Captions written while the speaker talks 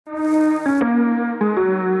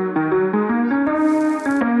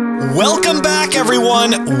Welcome back,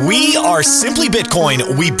 everyone. We are Simply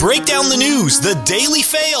Bitcoin. We break down the news, the daily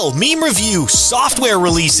fail, meme review, software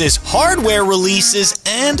releases, hardware releases,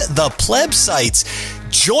 and the plebsites.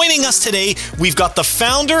 Joining us today, we've got the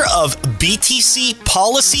founder of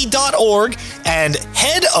btcpolicy.org and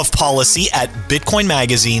head of policy at Bitcoin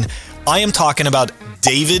Magazine. I am talking about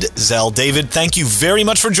David Zell. David, thank you very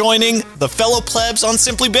much for joining the fellow plebs on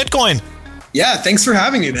Simply Bitcoin. Yeah, thanks for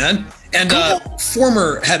having me, man. And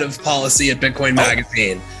former head of policy at Bitcoin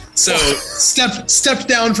Magazine. So stepped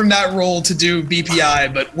down from that role to do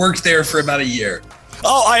BPI, but worked there for about a year.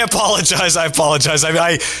 Oh, I apologize. I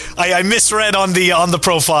misread on the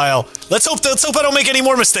profile. Let's hope I don't make any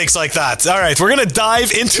more mistakes like that. All right, we're gonna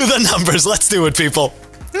dive into the numbers. Let's do it, people.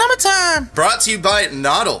 Number time. Brought to you by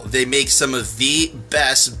Nodl. They make some of the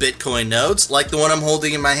best Bitcoin nodes, like the one I'm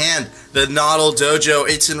holding in my hand. The Nodl Dojo.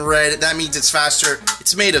 It's in red. That means it's faster.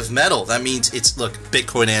 It's made of metal. That means it's, look,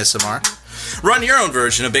 Bitcoin ASMR. Run your own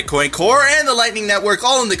version of Bitcoin Core and the Lightning Network,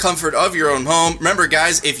 all in the comfort of your own home. Remember,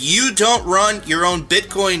 guys, if you don't run your own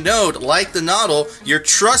Bitcoin node like the Nodl, you're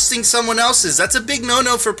trusting someone else's. That's a big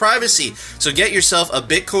no-no for privacy. So get yourself a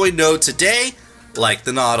Bitcoin node today, like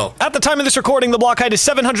the Nodl. At the time of this recording, the block height is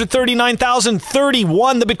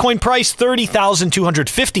 739,031. The Bitcoin price,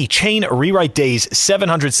 30,250. Chain rewrite days,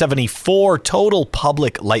 774. Total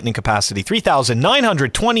public lightning capacity,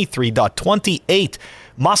 3,923.28.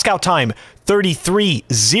 Moscow time,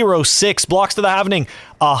 3306. Blocks to the halvening,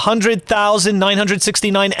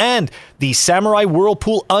 100,969. And the Samurai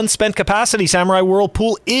Whirlpool unspent capacity. Samurai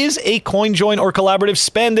Whirlpool is a coin join or collaborative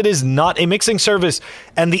spend. It is not a mixing service.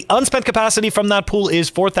 And the unspent capacity from that pool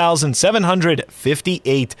is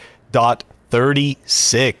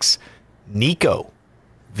 4,758.36. Nico,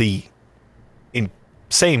 the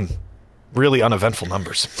same really uneventful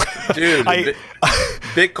numbers. Dude,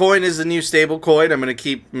 Bitcoin is the new stable coin. I'm gonna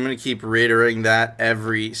keep reiterating that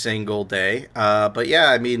every single day. But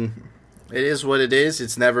yeah, I mean, it is what it is.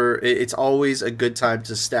 It's always a good time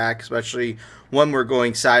to stack, especially when we're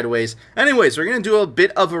going sideways. Anyways, we're gonna do a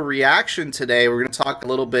bit of a reaction today. We're gonna talk a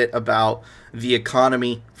little bit about the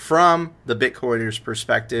economy from the Bitcoiner's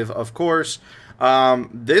perspective, of course.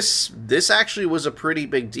 This actually was a pretty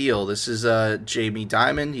big deal. This is Jamie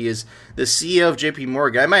Dimon. He is the CEO of JP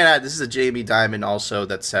Morgan. I might add, this is a Jamie Dimon also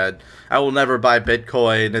that said, I will never buy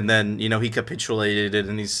Bitcoin. And then, he capitulated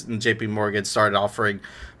and JP Morgan started offering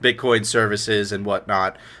Bitcoin services and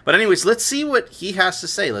whatnot. But anyways, let's see what he has to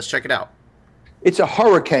say. Let's check it out. It's a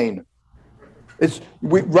hurricane.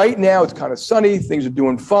 Right now it's kind of sunny. Things are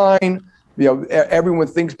doing fine. Everyone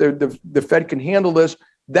thinks the Fed can handle this.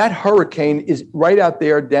 That hurricane is right out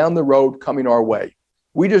there down the road coming our way.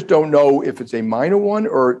 We just don't know if it's a minor one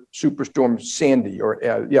or Superstorm Sandy or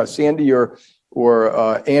Sandy or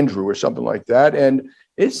Andrew or something like that. And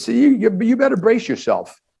it's you better brace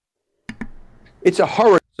yourself. It's a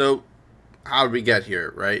hurricane. So how did we get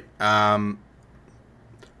here, right?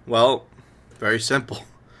 Well, very simple.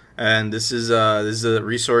 And this is a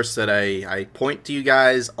resource that I point to you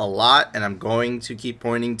guys a lot, and I'm going to keep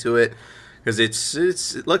pointing to it. Because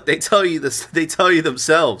it's look, they tell you this. They tell you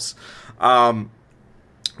themselves.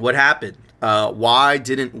 What happened? Why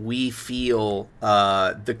didn't we feel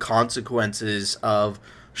the consequences of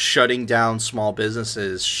shutting down small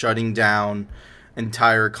businesses, shutting down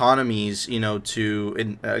entire economies?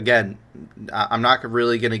 Again, I'm not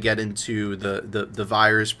really going to get into the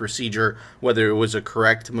virus procedure, whether it was a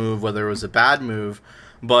correct move, whether it was a bad move.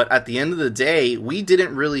 But at the end of the day, we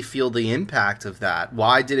didn't really feel the impact of that.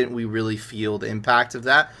 Why didn't we really feel the impact of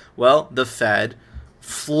that? Well, the Fed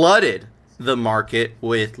flooded the market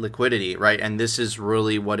with liquidity, right? And this is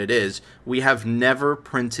really what it is. We have never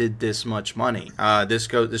printed this much money. This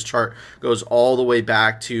chart goes all the way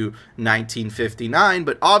back to 1959.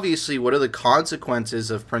 But obviously, what are the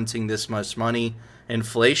consequences of printing this much money?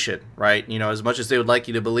 Inflation, right? As much as they would like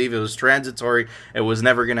you to believe it was transitory, it was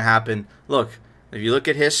never going to happen. Look. If you look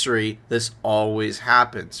at history, this always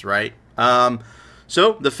happens, right?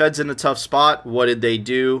 So the Fed's in a tough spot. What did they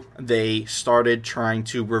do? They started trying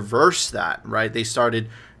to reverse that, right? They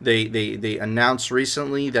announced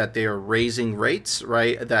recently that they are raising rates,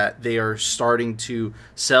 right? That they are starting to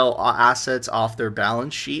sell assets off their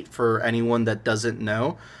balance sheet. For anyone that doesn't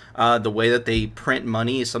know, the way that they print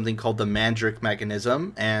money is something called the Mandrick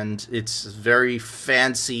mechanism, and it's very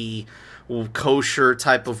fancy, kosher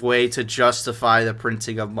type of way to justify the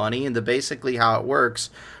printing of money. And basically how it works,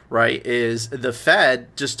 right, is the Fed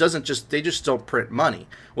they just don't print money.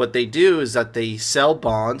 What they do is that they sell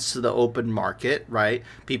bonds to the open market, right?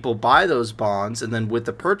 People buy those bonds, and then with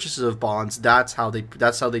the purchases of bonds, that's how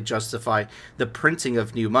they justify the printing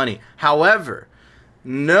of new money. However,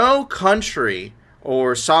 no country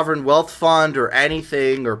or sovereign wealth fund or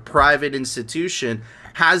anything or private institution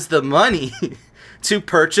has the money to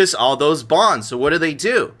purchase all those bonds. So what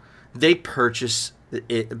do? They purchase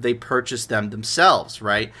them themselves,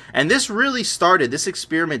 right? And this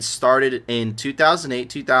experiment started in 2008,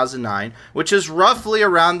 2009, which is roughly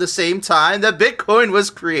around the same time that Bitcoin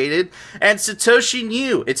was created. And Satoshi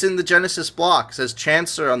knew, it's in the Genesis block, it says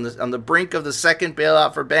Chancellor on the brink of the second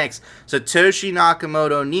bailout for banks. Satoshi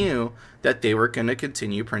Nakamoto knew that they were going to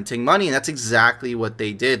continue printing money, and that's exactly what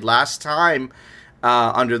they did. Last time,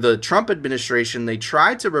 under the Trump administration, they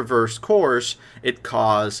tried to reverse course. It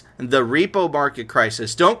caused the repo market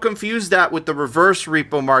crisis. Don't confuse that with the reverse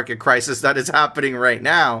repo market crisis that is happening right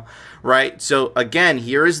now, right? So again,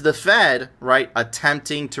 here is the Fed, right,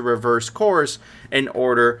 attempting to reverse course in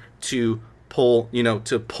order to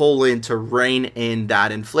to rein in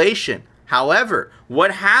that inflation. However,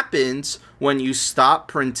 what happens when you stop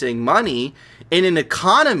printing money in an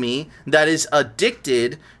economy that is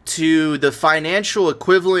addicted to the financial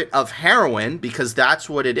equivalent of heroin, because that's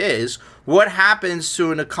what it is? What happens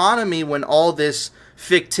to an economy when all this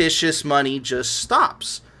fictitious money just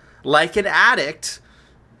stops? Like an addict,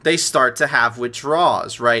 they start to have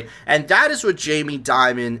withdrawals, right? And that is what Jamie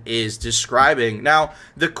Dimon is describing. Now,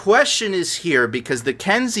 the question is here, because the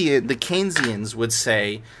Keynesians would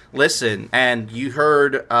say, listen, and you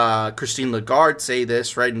heard Christine Lagarde say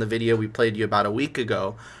this, right, in the video we played you about a week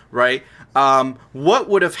ago, right? What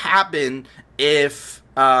would have happened if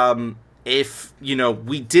we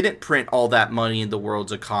didn't print all that money in the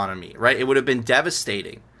world's economy, right? It would have been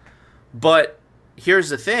devastating. But here's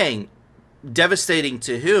the thing. Devastating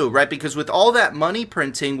to who, right? Because with all that money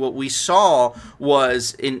printing, what we saw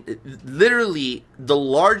was in literally the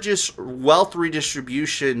largest wealth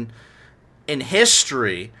redistribution in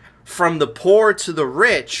history from the poor to the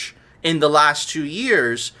rich in the last 2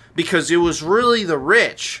 years, because it was really the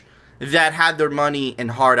rich that had their money in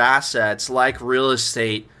hard assets like real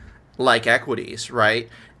estate, like equities, right?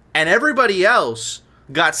 And everybody else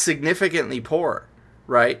got significantly poorer.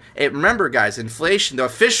 Right? Remember, guys, inflation, the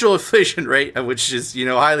official inflation rate, which is,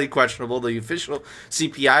 highly questionable, the official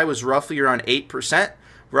CPI was roughly around 8%,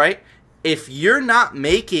 right? If you're not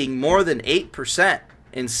making more than 8%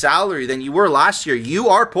 in salary than you were last year, you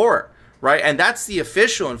are poor, right? And that's the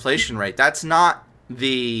official inflation rate. That's not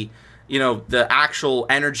the actual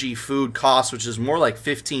energy food cost, which is more like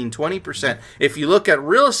 15, 20%. If you look at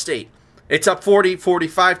real estate, it's up 40,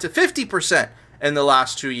 45 to 50% in the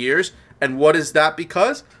last 2 years. And what is that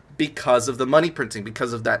because? Because of the money printing,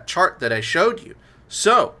 because of that chart that I showed you.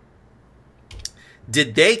 So,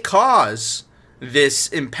 did they cause this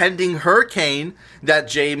impending hurricane that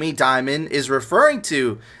Jamie Dimon is referring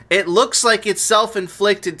to? It looks like it's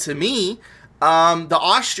self-inflicted to me. The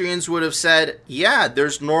Austrians would have said, yeah,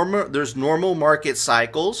 there's normal market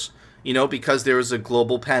cycles, because there was a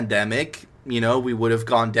global pandemic, we would have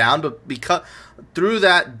gone down, but because through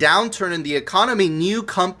that downturn in the economy, new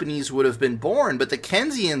companies would have been born. But the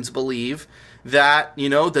Keynesians believe that,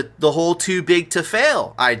 the whole too big to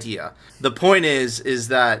fail idea. The point is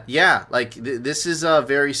that, yeah, this is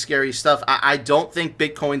very scary stuff. I don't think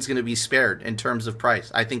Bitcoin's going to be spared in terms of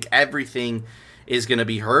price. I think everything is going to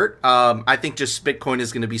be hurt. I think just Bitcoin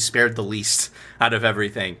is going to be spared the least out of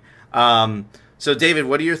everything. So, David,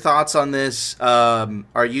 what are your thoughts on this?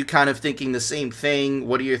 Are you kind of thinking the same thing?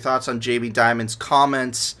 What are your thoughts on Jamie Dimon's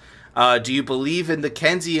comments? Do you believe in the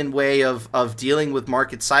Keynesian way of dealing with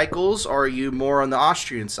market cycles, or are you more on the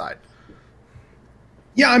Austrian side?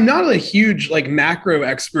 Yeah, I'm not a huge macro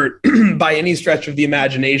expert by any stretch of the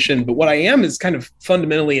imagination, but what I am is kind of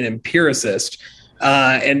fundamentally an empiricist,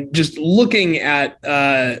 and just looking at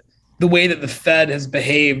the way that the Fed has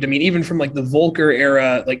behaved. I mean, even from the Volcker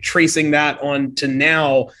era, tracing that on to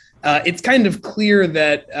now, it's kind of clear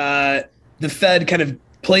that the Fed kind of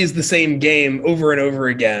plays the same game over and over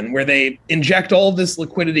again, where they inject all of this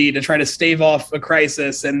liquidity to try to stave off a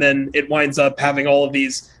crisis, and then it winds up having all of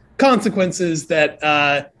these consequences that,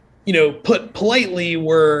 put politely,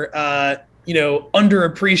 were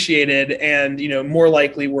underappreciated and, more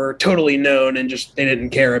likely were totally known and just they didn't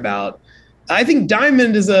care about. I think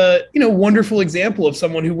Dimon is a wonderful example of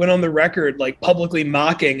someone who went on the record publicly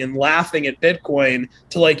mocking and laughing at Bitcoin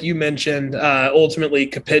to, like you mentioned, ultimately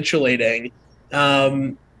capitulating.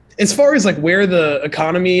 As far as where the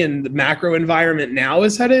economy and the macro environment now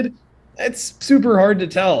is headed, it's super hard to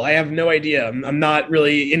tell. I have no idea. I'm not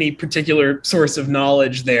really any particular source of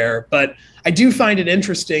knowledge there, but I do find it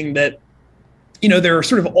interesting that there are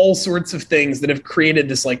sort of all sorts of things that have created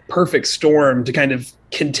this perfect storm, to kind of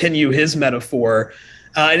continue his metaphor.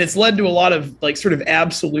 And it's led to a lot of like sort of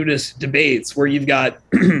absolutist debates where you've got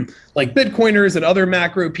like Bitcoiners and other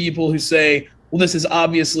macro people who say, well, this is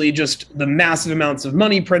obviously just the massive amounts of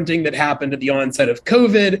money printing that happened at the onset of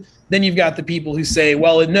COVID. Then you've got the people who say,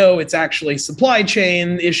 well, no, it's actually supply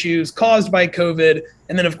chain issues caused by COVID.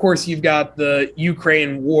 And then, of course, you've got the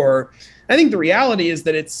Ukraine war. I think the reality is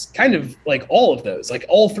that it's kind of like all of those, like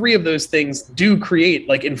all three of those things do create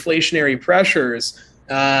like inflationary pressures,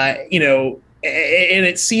 and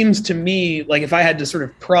it seems to me like if I had to sort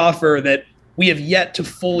of proffer that we have yet to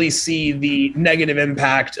fully see the negative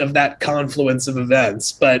impact of that confluence of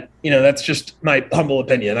events. But, that's just my humble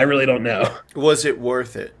opinion. I really don't know. Was it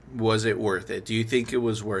worth it? Was it worth it? Do you think it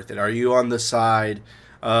was worth it? Are you on the side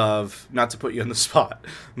of, not to put you on the spot,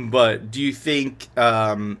 but do you think,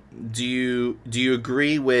 do you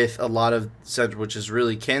agree with a lot of, which is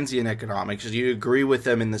really Keynesian economics, do you agree with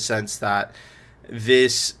them in the sense that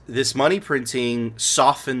this money printing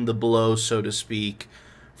softened the blow, so to speak,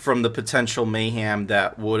 from the potential mayhem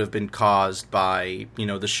that would have been caused by,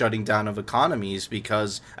 the shutting down of economies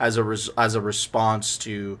because as a response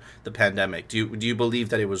to the pandemic? Do you believe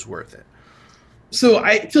that it was worth it? So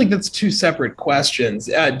I feel like that's two separate questions.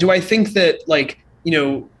 Do I think that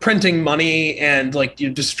printing money and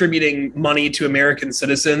distributing money to American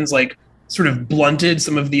citizens sort of blunted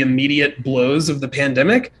some of the immediate blows of the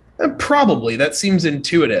pandemic? Probably. That seems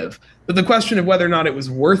intuitive. But the question of whether or not it was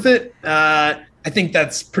worth it, I think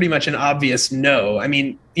that's pretty much an obvious no. I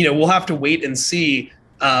mean, we'll have to wait and see.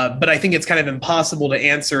 But I think it's kind of impossible to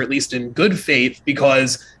answer, at least in good faith,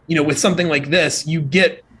 because, with something like this, you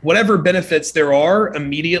get whatever benefits there are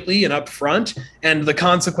immediately and upfront, and the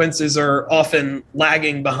consequences are often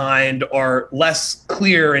lagging behind, are less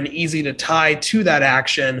clear and easy to tie to that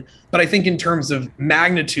action. But I think in terms of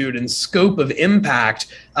magnitude and scope of impact,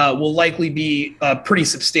 will likely be pretty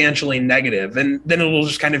substantially negative. And then it'll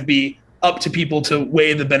just kind of be up to people to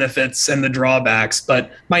weigh the benefits and the drawbacks.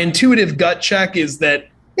 But my intuitive gut check is that,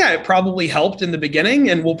 yeah, it probably helped in the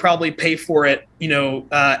beginning, and we'll probably pay for it,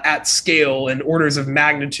 at scale and orders of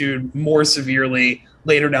magnitude more severely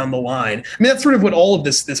later down the line. I mean, that's sort of what all of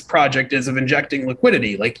this project is, of injecting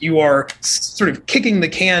liquidity. Like, you are sort of kicking the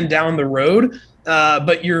can down the road,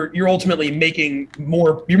 but you're ultimately making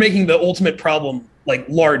the ultimate problem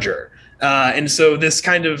larger. And so this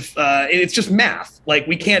kind of, it's just math. Like,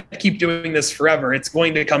 we can't keep doing this forever. It's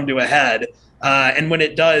going to come to a head. And when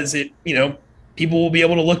it does, people will be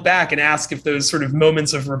able to look back and ask if those sort of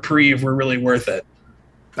moments of reprieve were really worth it.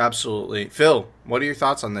 Absolutely. Phil, what are your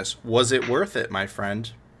thoughts on this? Was it worth it, my friend?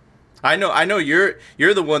 I know you're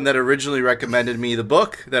the one that originally recommended me the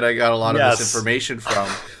book that I got a lot of this information from,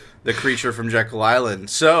 The Creature from Jekyll Island.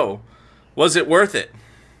 So, was it worth it?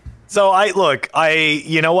 So I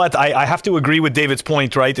have to agree with David's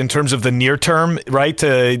point, right, in terms of the near term, right,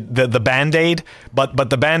 the Band-Aid, but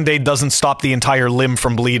the Band-Aid doesn't stop the entire limb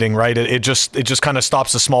from bleeding, right? It just kind of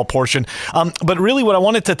stops a small portion. But really what I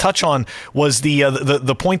wanted to touch on was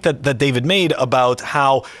the point that David made about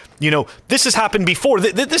how, this has happened before.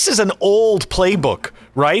 This is an old playbook,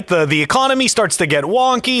 right? The economy starts to get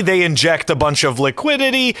wonky. They inject a bunch of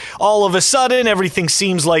liquidity. All of a sudden, everything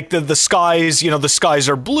seems like the skies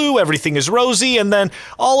are blue. Everything is rosy. And then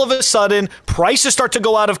all of a sudden, prices start to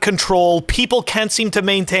go out of control. People can't seem to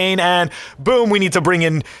maintain. And boom, we need to bring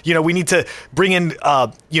in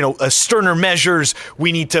sterner measures.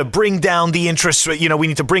 We need to bring down the interest rate. We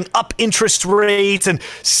need to bring up interest rates and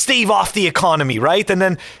stave off the economy, right?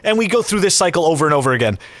 And we go through this cycle over and over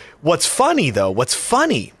again. What's funny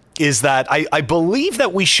is that I believe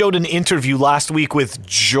that we showed an interview last week with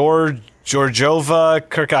Georgieva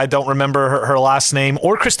Kirk. I don't remember her last name,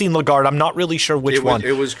 or Christine Lagarde. I'm not really sure which one.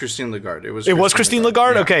 It was Christine Lagarde. It was Christine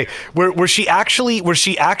Lagarde. Yeah. Okay, where she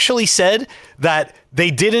actually said that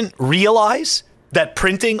they didn't realize that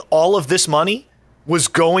printing all of this money was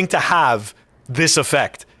going to have this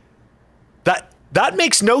effect. That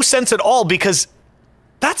makes no sense at all, because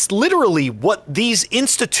that's literally what these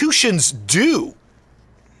institutions do.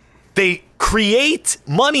 They create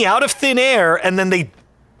money out of thin air, and then they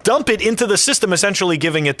dump it into the system, essentially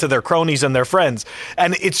giving it to their cronies and their friends.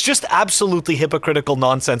 And it's just absolutely hypocritical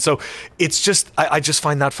nonsense. So it's just, I just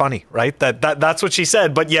find that funny, right? That's what she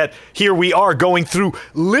said. But yet here we are going through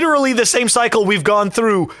literally the same cycle we've gone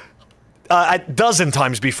through a dozen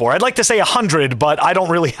times before. I'd like to say 100, but I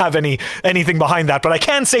don't really have anything behind that. But I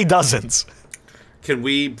can say dozens. Can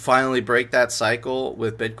we finally break that cycle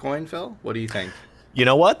with Bitcoin, Phil? What do you think? You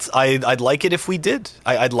know what? I'd like it if we did.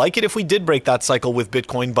 I'd like it if we did break that cycle with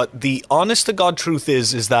Bitcoin. But the honest to God truth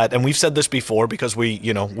is that, and we've said this before, because we're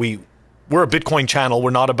a Bitcoin channel.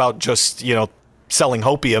 We're not about just, selling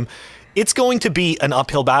hopium. it's going to be an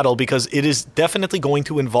uphill battle because it is definitely going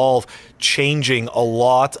to involve changing a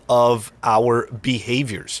lot of our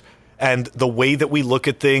behaviors and the way that we look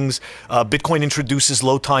at things. Bitcoin introduces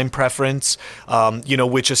low time preference,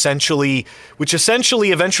 which essentially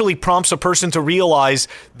eventually prompts a person to realize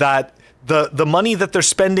that the money that they're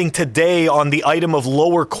spending today on the item of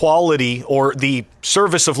lower quality or the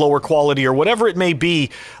service of lower quality or whatever it may be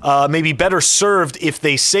better served if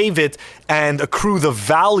they save it and accrue the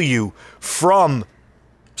value from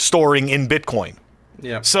storing in Bitcoin.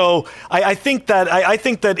 Yeah. So I think that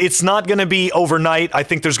it's not going to be overnight. I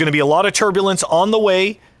think there's going to be a lot of turbulence on the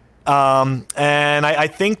way. And I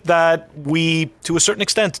think that we, to a certain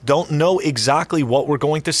extent, don't know exactly what we're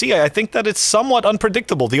going to see. I think that it's somewhat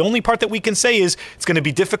unpredictable. The only part that we can say is it's going to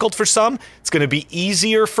be difficult for some. It's going to be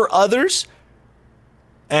easier for others.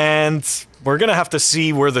 And we're going to have to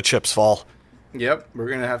see where the chips fall. Yep, we're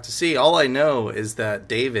going to have to see. All I know is that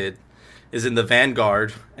David is in the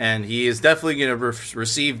vanguard, and he is definitely going to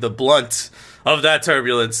receive the blunt of that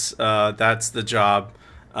turbulence. That's the job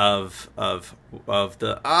of the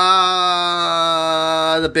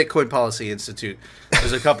Bitcoin Policy Institute.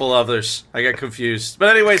 There's a couple others. I got confused.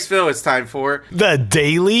 But anyways, Phil, it's time for The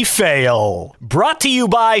Daily Fail. Brought to you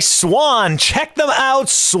by Swan. Check them out,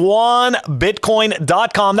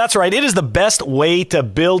 swanbitcoin.com. That's right. It is the best way to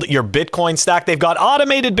build your Bitcoin stack. They've got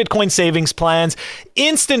automated Bitcoin savings plans,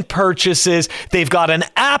 instant purchases. They've got an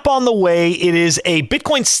app on the way. It is a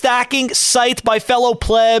Bitcoin stacking site by fellow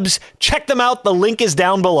plebs. Check them out. The link is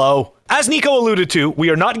down below. As Nico alluded to, we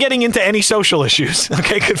are not getting into any social issues,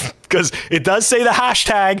 okay? Because it does say the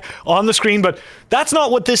hashtag on the screen, but that's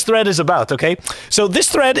not what this thread is about, okay? So this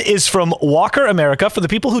thread is from Walker America. For the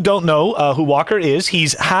people who don't know who Walker is,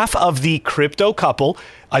 he's half of the Crypto Couple.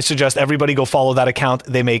 I suggest everybody go follow that account.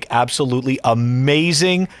 They make absolutely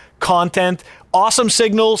amazing content, awesome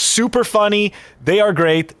signal, super funny. They are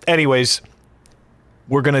great. Anyways,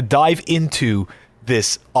 we're going to dive into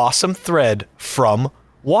this awesome thread from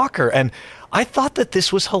Walker, and I thought that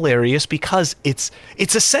this was hilarious because it's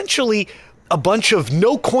essentially a bunch of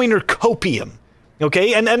no coiner copium,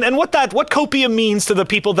 okay? And what copium means to the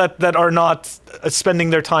people that are not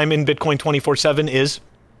spending their time in Bitcoin 24/7 is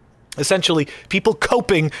essentially people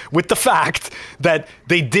coping with the fact that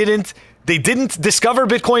they didn't discover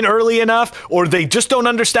Bitcoin early enough, or they just don't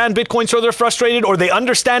understand Bitcoin, so they're frustrated, or they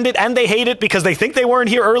understand it and they hate it because they think they weren't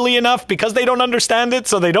here early enough because they don't understand it,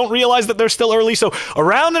 so they don't realize that they're still early. So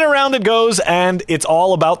around and around it goes, and it's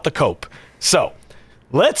all about the cope. So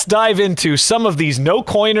let's dive into some of these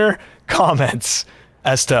no-coiner comments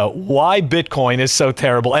as to why Bitcoin is so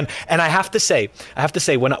terrible. And I have to say,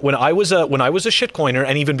 when I was a shitcoiner,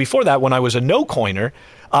 and even before that, when I was a no-coiner,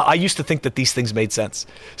 I used to think that these things made sense.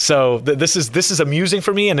 So this is amusing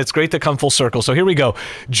for me, and it's great to come full circle. So here we go.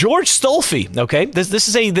 George Stolfi. Okay, this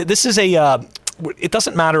is a. It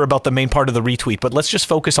doesn't matter about the main part of the retweet, but let's just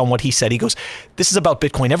focus on what he said. He goes, "This is about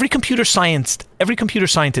Bitcoin. Every computer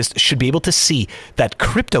scientist should be able to see that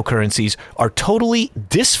cryptocurrencies are totally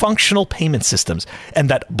dysfunctional payment systems, and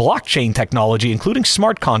that blockchain technology, including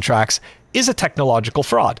smart contracts, is a technological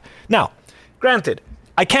fraud." Now, granted,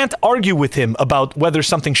 I can't argue with him about whether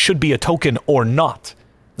something should be a token or not,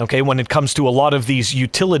 okay, when it comes to a lot of these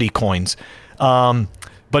utility coins.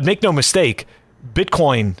 But make no mistake,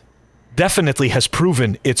 Bitcoin definitely has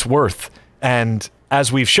proven its worth. And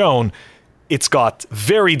as we've shown, it's got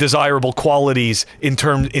very desirable qualities in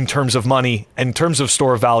terms of money, in terms of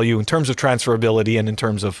store value, in terms of transferability, and in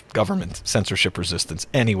terms of government censorship resistance.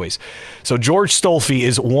 Anyways, so George Stolfi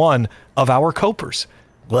is one of our copers.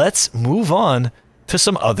 Let's move on to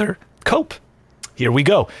some other cope. Here we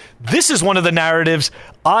go. This is one of the narratives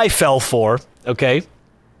I fell for, okay,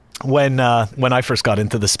 when I first got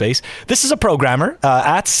into the space. This is a programmer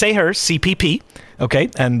at Seher CPP, okay,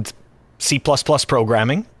 and C++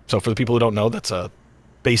 programming. So for the people who don't know, that's a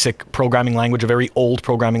basic programming language, a very old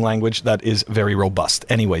programming language that is very robust.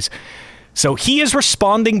 Anyways, so he is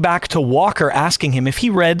responding back to Walker, asking him if he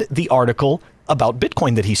read the article about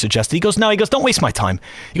Bitcoin that he suggested. He goes, don't waste my time.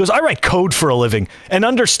 He goes, I write code for a living and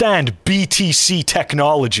understand BTC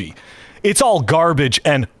technology. It's all garbage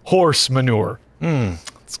and horse manure.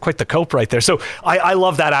 It's quite the cope right there. So I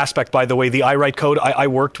love that aspect, by the way. The I write code, I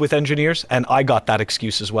worked with engineers, and I got that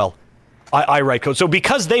excuse as well. I write code. So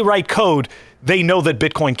because they write code, they know that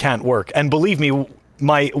Bitcoin can't work. And believe me,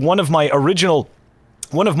 one of my original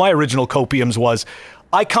copiums was,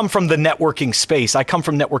 I come from the networking space. I come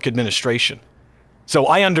from network administration. So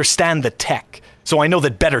I understand the tech. So I know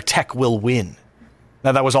that better tech will win.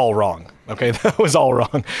 Now, that was all wrong. Okay, that was all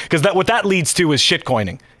wrong. Because what that leads to is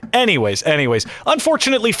shitcoining. Anyways.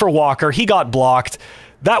 Unfortunately for Walker, he got blocked.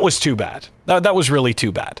 That was too bad. That was really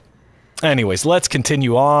too bad. Anyways, let's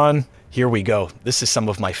continue on. Here we go. This is some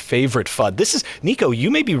of my favorite FUD. This is, Nico,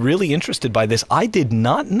 you may be really interested by this. I did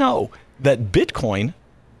not know that Bitcoin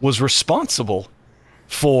was responsible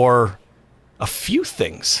for a few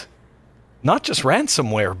things. Not just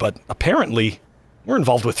ransomware, but apparently we're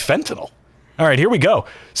involved with fentanyl. All right, here we go.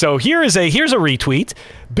 So here's a retweet.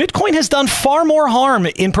 Bitcoin has done far more harm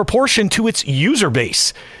in proportion to its user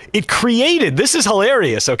base. It created, this is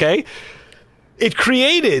hilarious, okay? It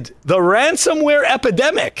created the ransomware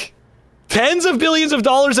epidemic. Tens of billions of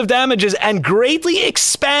dollars of damages and greatly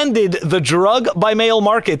expanded the drug by mail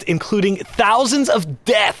market, including thousands of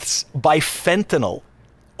deaths by fentanyl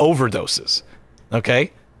overdoses.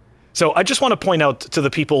 Okay? So I just want to point out to the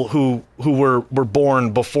people who were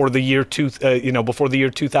born before the year before the year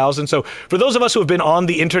 2000. So for those of us who have been on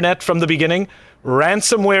the internet from the beginning,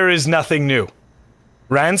 ransomware is nothing new.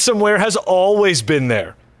 Ransomware has always been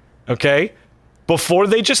there. Okay? Before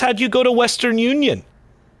they just had you go to Western Union.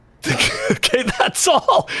 Okay, that's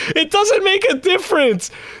all. It doesn't make a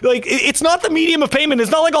difference. Like, it's not the medium of payment.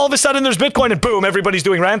 It's not like all of a sudden there's Bitcoin and boom, everybody's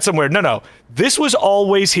doing ransomware. No. This was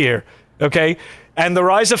always here. Okay? And the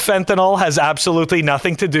rise of fentanyl has absolutely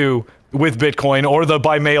nothing to do with Bitcoin or the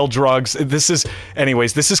by mail drugs. This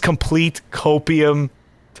is complete copium,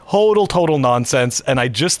 total nonsense. And I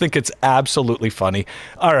just think it's absolutely funny.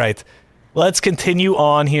 All right, let's continue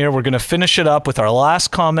on here. We're going to finish it up with our last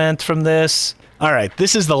comment from this. All right,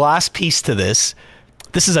 this is the last piece to this.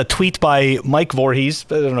 This is a tweet by Mike Voorhees.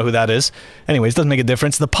 I don't know who that is. Anyways, doesn't make a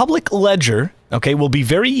difference. The public ledger, okay, will be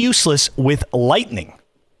very useless with Lightning.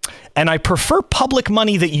 And I prefer public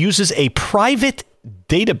money that uses a private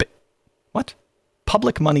database. What?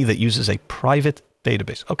 Public money that uses a private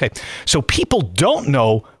database. Okay, so people don't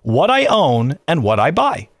know what I own and what I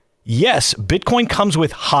buy. Yes, Bitcoin comes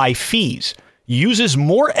with high fees, uses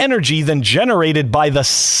more energy than generated by the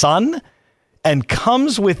sun, and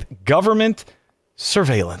comes with government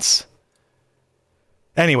surveillance.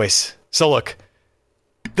 Anyways, so look,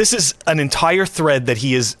 this is an entire thread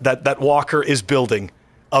that Walker is building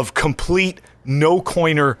of complete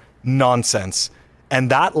no-coiner nonsense.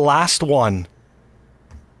 And that last one,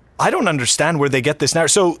 I don't understand where they get this now.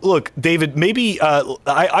 So look, David, maybe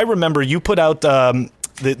I remember you put out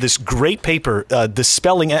this great paper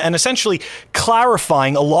dispelling and essentially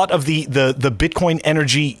clarifying a lot of the Bitcoin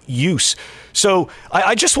energy use. So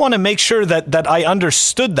I just want to make sure that I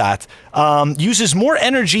understood that. Uses more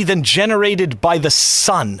energy than generated by the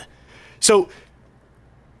sun. So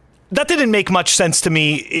that didn't make much sense to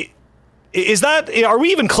me. Are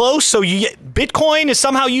we even close? So Bitcoin is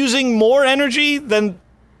somehow using more energy than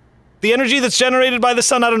the energy that's generated by the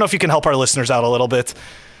sun? I don't know if you can help our listeners out a little bit.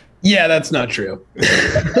 Yeah, that's not true. And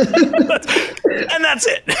that's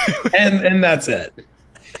it. and that's it.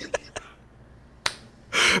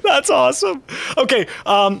 That's awesome. Okay,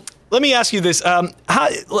 let me ask you this.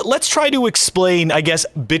 Let's try to explain, I guess,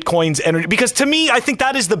 Bitcoin's energy. Because to me, I think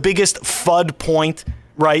that is the biggest FUD point,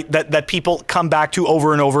 right, that people come back to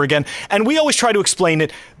over and over again. And we always try to explain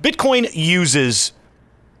it. Bitcoin uses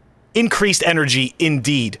increased energy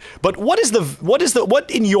indeed. But what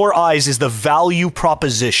in your eyes is the value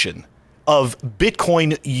proposition of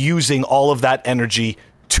Bitcoin using all of that energy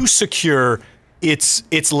to secure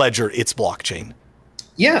its ledger, its blockchain?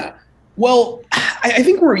 Yeah. Well, I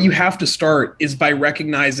think where you have to start is by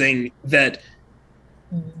recognizing that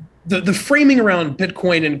the framing around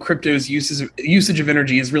Bitcoin and crypto's usage of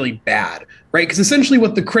energy is really bad, right? Because essentially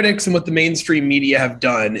what the critics and what the mainstream media have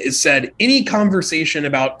done is said any conversation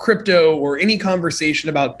about crypto or any conversation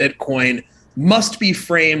about Bitcoin must be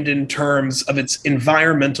framed in terms of its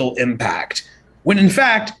environmental impact, when in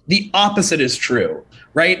fact the opposite is true,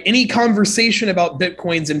 right? Any conversation about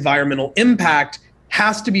Bitcoin's environmental impact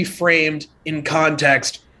has to be framed in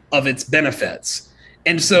context of its benefits.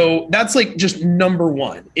 And so that's like just number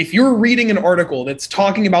one. If you're reading an article that's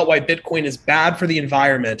talking about why Bitcoin is bad for the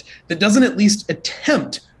environment, that doesn't at least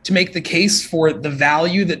attempt to make the case for the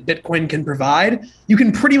value that Bitcoin can provide, you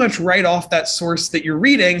can pretty much write off that source that you're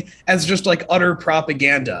reading as just like utter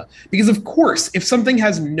propaganda. Because of course, if something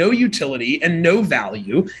has no utility and no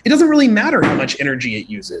value, it doesn't really matter how much energy it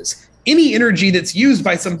uses. Any energy that's used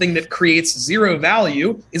by something that creates zero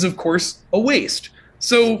value is of course a waste.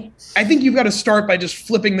 So I think you've got to start by just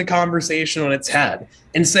flipping the conversation on its head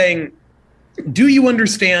and saying, do you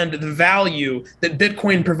understand the value that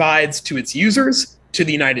Bitcoin provides to its users, to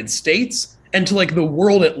the United States, and to like the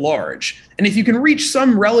world at large? And if you can reach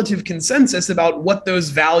some relative consensus about what those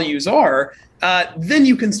values are, then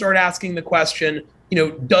you can start asking the question,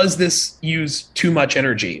 does this use too much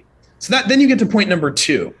energy? So then you get to point number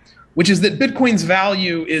two. which is that Bitcoin's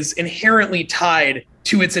value is inherently tied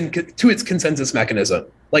to its consensus mechanism,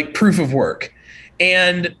 like proof of work.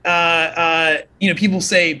 And people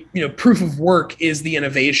say proof of work is the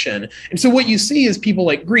innovation. And so what you see is people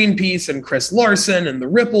like Greenpeace and Chris Larsen and the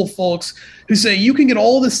Ripple folks who say you can get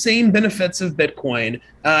all the same benefits of Bitcoin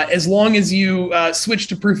as long as you switch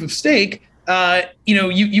to proof of stake.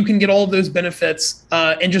 You can get all of those benefits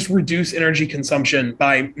and just reduce energy consumption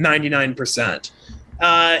by 99%.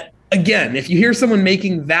 Again, if you hear someone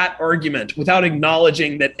making that argument without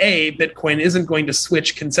acknowledging that A, Bitcoin isn't going to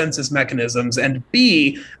switch consensus mechanisms, and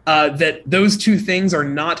B, that those two things are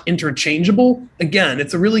not interchangeable, again,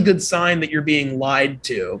 it's a really good sign that you're being lied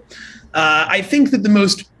to. I think that the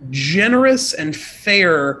most generous and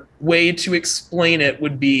fair way to explain it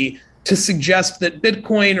would be to suggest that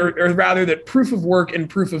Bitcoin, or rather that proof of work and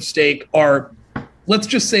proof of stake are, let's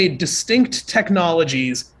just say, distinct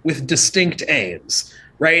technologies with distinct aims.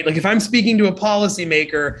 Right? Like if I'm speaking to a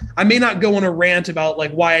policymaker, I may not go on a rant about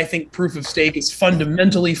like why I think proof of stake is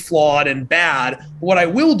fundamentally flawed and bad. What I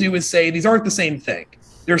will do is say these aren't the same thing.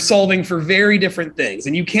 They're solving for very different things.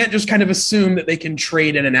 And you can't just kind of assume that they can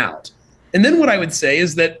trade in and out. And then what I would say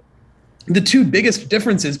is that the two biggest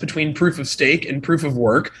differences between proof of stake and proof of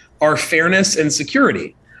work are fairness and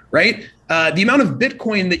security, right? The amount of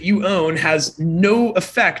Bitcoin that you own has no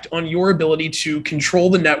effect on your ability to control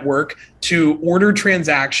the network, to order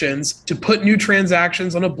transactions, to put new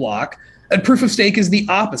transactions on a block. And proof of stake is the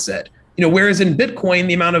opposite. Whereas in Bitcoin,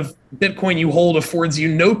 the amount of Bitcoin you hold affords you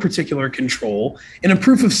no particular control. In a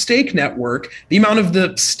proof of stake network, the amount of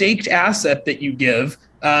the staked asset that you give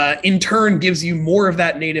in turn gives you more of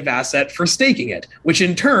that native asset for staking it, which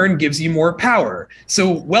in turn gives you more power. So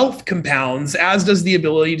wealth compounds, as does the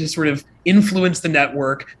ability to sort of influence the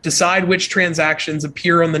network, decide which transactions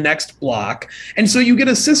appear on the next block. And so you get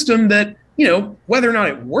a system that, whether or not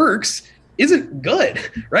it works, isn't good,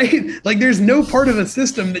 right? Like there's no part of a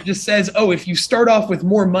system that just says, oh, if you start off with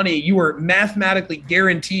more money, you are mathematically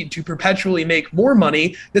guaranteed to perpetually make more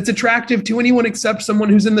money that's attractive to anyone except someone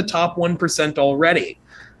who's in the top 1% already.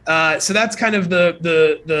 So that's kind of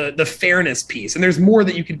the fairness piece. And there's more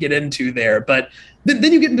that you could get into there. But then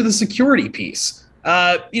you get into the security piece.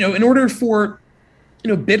 In order for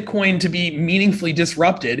Bitcoin to be meaningfully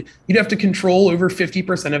disrupted, you'd have to control over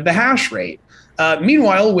 50% of the hash rate.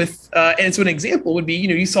 Meanwhile, and so an example would be,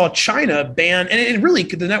 you saw China ban, and really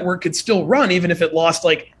the network could still run even if it lost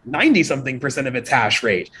like 90-something% of its hash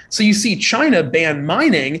rate. So you see China ban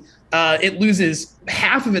mining, it loses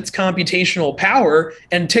half of its computational power,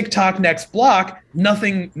 and TikTok next block,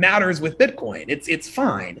 nothing matters with Bitcoin. It's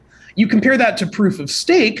fine. You compare that to proof of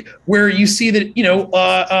stake, where you see that,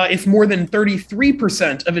 if more than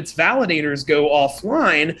 33% of its validators go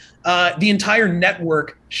offline, the entire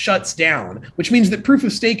network shuts down, which means that proof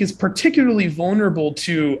of stake is particularly vulnerable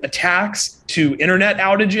to attacks, to internet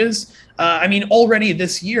outages. Already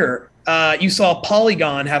this year, you saw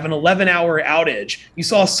Polygon have an 11-hour outage. You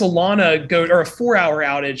saw Solana go, or a 4-hour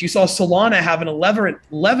outage. You saw Solana have an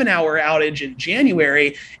 11-hour outage in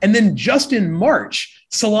January. And then just in March,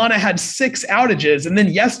 Solana had 6 outages. And then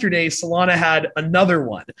yesterday, Solana had another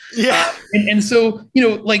one. Yeah. And so,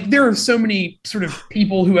 there are so many sort of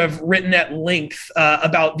people who have written at length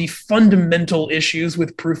about the fundamental issues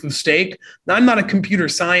with proof of stake. Now, I'm not a computer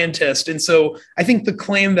scientist. And so I think the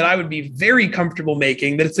claim that I would be very comfortable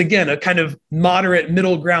making, that it's, again, a kind of moderate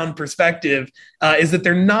middle ground perspective, is that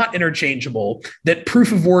they're not interchangeable, that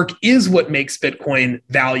proof of work is what makes Bitcoin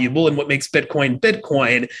valuable and what makes Bitcoin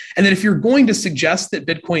Bitcoin. And that if you're going to suggest that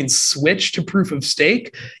Bitcoin switch to proof of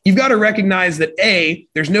stake, you've got to recognize that A,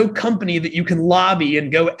 there's no company that you can lobby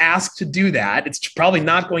and go ask to do that. It's probably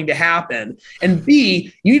not going to happen. And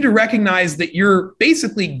B, you need to recognize that you're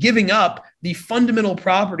basically giving up the fundamental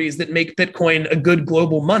properties that make Bitcoin a good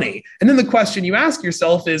global money. And then the question you ask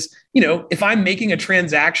yourself is, if I'm making a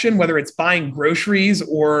transaction, whether it's buying groceries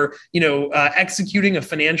or, executing a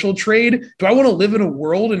financial trade, do I want to live in a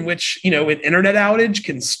world in which, an internet outage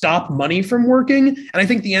can stop money from working? And I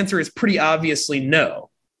think the answer is pretty obviously no.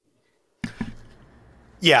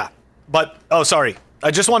 Yeah, but, sorry. I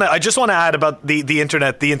just want to add about the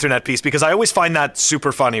internet piece, because I always find that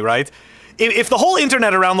super funny, right? If the whole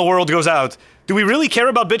internet around the world goes out, do we really care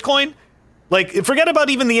about Bitcoin? Like, forget about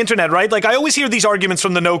even the internet, right? Like, I always hear these arguments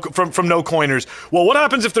from from no coiners. Well, what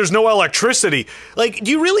happens if there's no electricity? Like,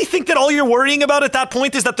 do you really think that all you're worrying about at that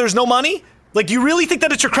point is that there's no money? Like, do you really think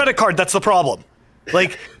that it's your credit card that's the problem?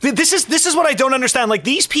 Like, this is what I don't understand. Like,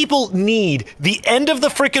 these people need the end of the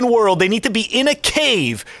freaking world. They need to be in a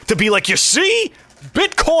cave to be like, you see?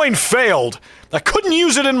 Bitcoin failed. I couldn't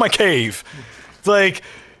use it in my cave. Like,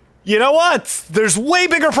 You know what? There's way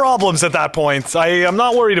bigger problems at that point. I am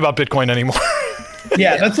not worried about Bitcoin anymore.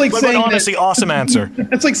 Yeah, that's like But saying honestly, awesome answer.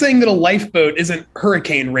 that's like saying that a lifeboat isn't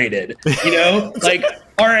hurricane rated. You know, like,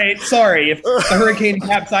 all right, sorry, if the hurricane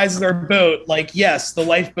capsizes our boat, like, yes, the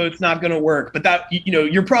lifeboat's not going to work, but that, you know,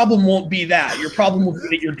 your problem won't be that. Your problem will be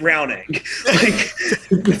that you're drowning. Like,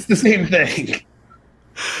 it's the same thing.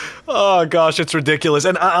 Oh gosh, it's ridiculous.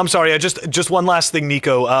 And I'm sorry, I just one last thing,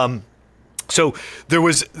 Nico. So there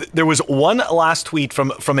was one last tweet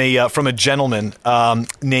from a gentleman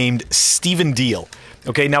named Stephen Deal.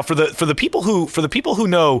 Okay, now for the people who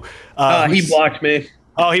know, He blocked me.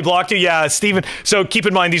 Oh, he blocked you? Yeah, Steven. So keep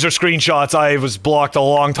in mind, these are screenshots. I was blocked a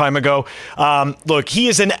long time ago. Look, he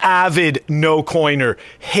is an avid no-coiner,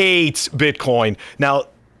 hates Bitcoin. Now,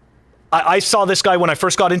 I saw this guy when I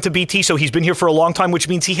first got into BT, so he's been here for a long time, which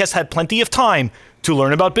means he has had plenty of time to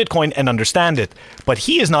learn about Bitcoin and understand it. But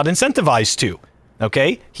he is not incentivized to.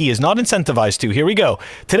 Okay? He is not incentivized to. Here we go.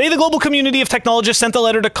 Today, the global community of technologists sent a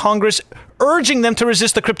letter to Congress urging them to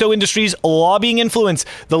resist the crypto industry's lobbying influence.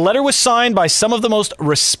 The letter was signed by some of the most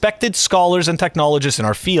respected scholars and technologists in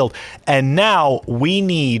our field. And now we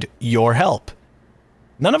need your help.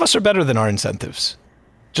 None of us are better than our incentives.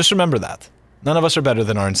 Just remember that. None of us are better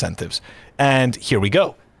than our incentives. And here we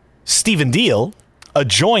go. Stephen Deal, a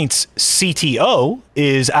joint CTO,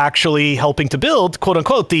 is actually helping to build, quote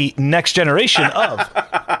unquote, the next generation of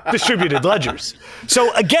distributed ledgers.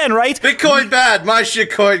 So again, right? Bitcoin bad, my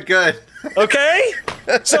shitcoin good. Okay?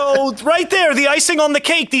 So right there, the icing on the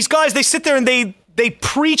cake, these guys, they sit there and they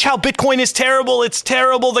preach how Bitcoin is terrible. It's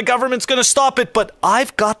terrible. The government's going to stop it. But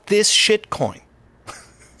I've got this shitcoin.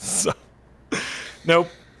 So, nope.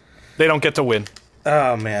 They don't get to win.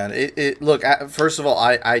 Oh man! Look. First of all,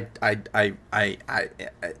 I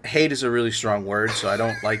hate is a really strong word, so I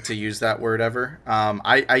don't like to use that word ever.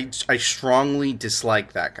 I strongly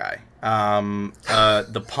dislike that guy.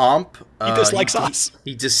 The pomp. He dislikes us.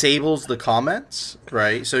 He disables the comments,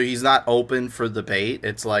 right? So he's not open for debate.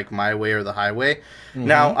 It's like my way or the highway. Mm-hmm.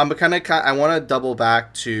 Now I want to double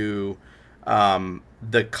back to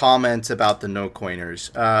the comments about the no coiners.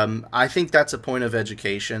 I think that's a point of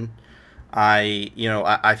education.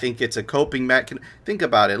 I think it's a coping mechanism. Think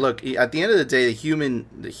about it. Look, at the end of the day, the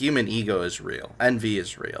human ego is real. Envy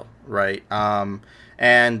is real, right?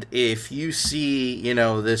 And if you see,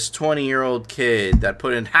 this 20-year-old kid that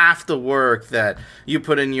put in half the work that you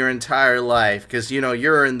put in your entire life, because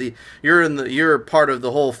you're part of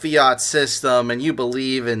the whole fiat system, and you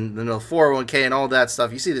believe in 401k and all that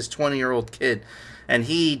stuff. You see this 20-year-old kid, and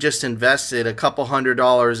he just invested a couple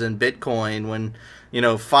 $100 in Bitcoin when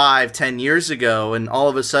 5-10 years ago, and all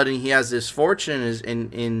of a sudden he has this fortune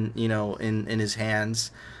in his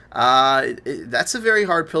hands. That's a very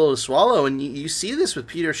hard pill to swallow, and you see this with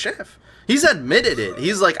Peter Schiff. He's admitted it.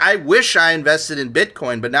 He's like, I wish I invested in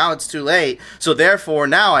Bitcoin, but now it's too late, so therefore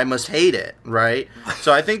now I must hate it, right?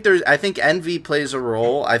 So I think envy plays a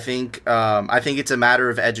role. I think it's a matter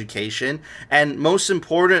of education, and most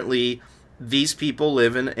importantly, these people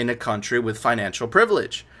live in a country with financial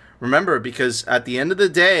privilege. Remember, because at the end of the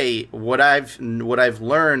day, what I've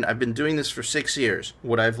learned, I've been doing this for 6 years.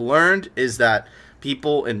 What I've learned is that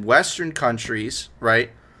people in Western countries,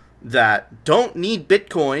 right, that don't need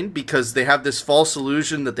Bitcoin because they have this false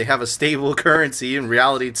illusion that they have a stable currency. In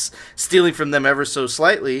reality, it's stealing from them ever so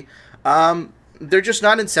slightly. They're just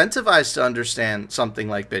not incentivized to understand something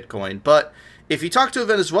like Bitcoin. But if you talk to a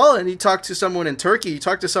Venezuelan, you talk to someone in Turkey, you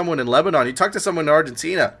talk to someone in Lebanon, you talk to someone in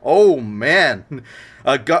Argentina, oh man,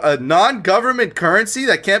 a non-government currency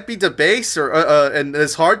that can't be debased and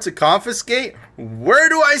is hard to confiscate, where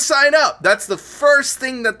do I sign up? That's the first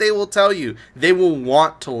thing that they will tell you. They will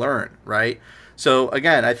want to learn, right? So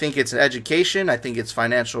again, I think it's education, I think it's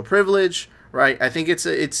financial privilege, right? I think it's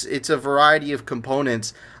a variety of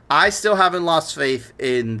components. I still haven't lost faith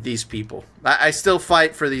in these people. I still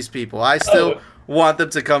fight for these people. I still want them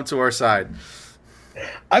to come to our side.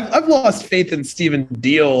 I've lost faith in Stephen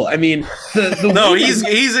Deal. I mean, no, he's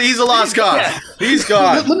a lost cause. Yeah. He's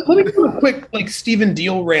gone. Let me do a quick Stephen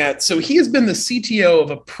Deal rant. So he has been the CTO of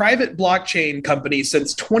a private blockchain company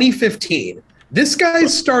since 2015. This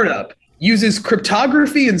guy's startup uses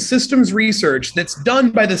cryptography and systems research that's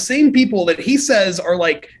done by the same people that he says are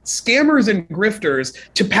like scammers and grifters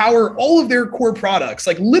to power all of their core products.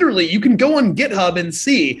 Like literally, you can go on GitHub and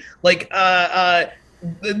see like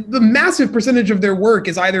the massive percentage of their work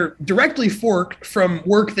is either directly forked from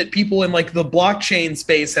work that people in like the blockchain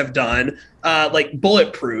space have done, like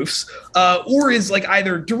bulletproofs, or is like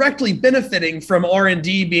either directly benefiting from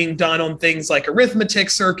R&D being done on things like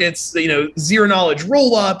arithmetic circuits, zero knowledge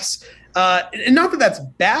rollups, and not that that's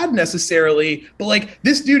bad necessarily, but like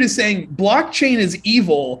this dude is saying blockchain is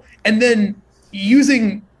evil, and then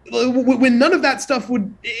using when none of that stuff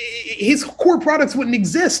would, his core products wouldn't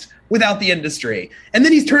exist without the industry. And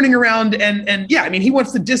then he's turning around and yeah, I mean, he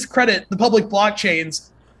wants to discredit the public blockchains.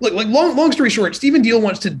 Like long story short, Stephen Deal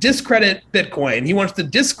wants to discredit Bitcoin. He wants to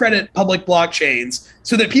discredit public blockchains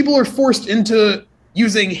so that people are forced into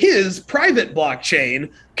using his private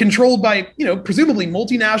blockchain controlled by, presumably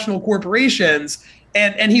multinational corporations.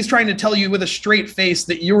 And he's trying to tell you with a straight face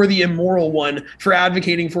that you're the immoral one for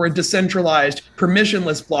advocating for a decentralized,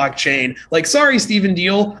 permissionless blockchain. Like, sorry, Stephen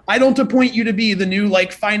Deal, I don't appoint you to be the new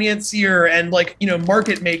financier and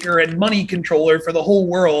market maker and money controller for the whole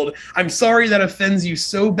world. I'm sorry that offends you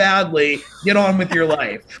so badly. Get on with your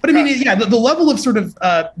life. But I mean, yeah, the level of sort of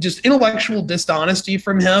just intellectual dishonesty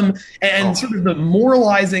from him and sort of the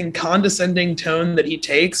moralizing, condescending tone that he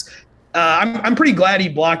takes. I'm pretty glad he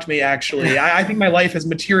blocked me, actually. I think my life has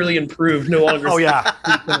materially improved. No longer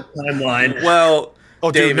timeline. Well,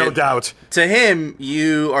 dude, David, no doubt. To him,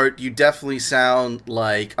 you definitely sound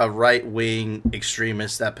like a right-wing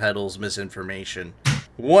extremist that peddles misinformation.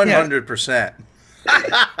 100%.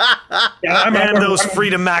 And those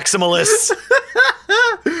freedom maximalists.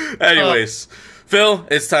 Anyways, Phil,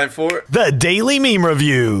 it's time for the Daily Meme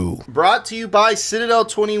Review. Brought to you by Citadel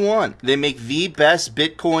 21. They make the best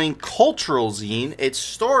Bitcoin cultural zine. It's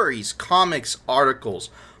stories, comics, articles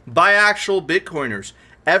by actual Bitcoiners.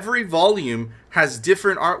 Every volume has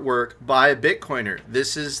different artwork by a Bitcoiner.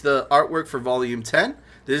 This is the artwork for volume 10.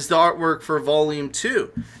 This is the artwork for volume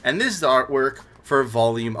 2. And this is the artwork for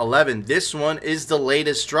volume 11. This one is the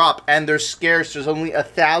latest drop, and they're scarce. There's only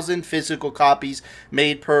 1,000 physical copies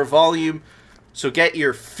made per volume. So get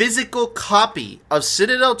your physical copy of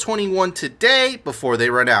Citadel 21 today before they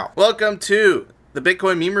run out. Welcome to the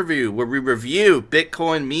Bitcoin Meme Review, where we review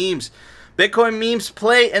Bitcoin memes. Bitcoin memes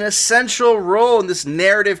play an essential role in this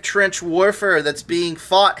narrative trench warfare that's being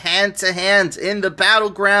fought hand to hand in the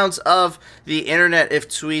battlegrounds of the internet. If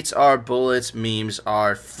tweets are bullets, memes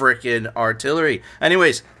are frickin' artillery.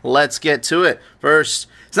 Anyways, let's get to it. First,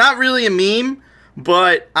 it's not really a meme,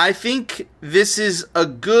 but I think this is a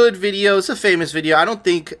good video. It's a famous video. I don't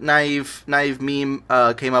think Naive Meme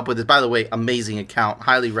came up with it. By the way, amazing account.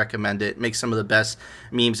 Highly recommend it. Makes some of the best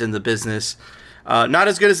memes in the business. Not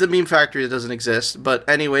as good as the Meme Factory that doesn't exist. But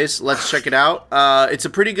anyways, let's check it out. It's a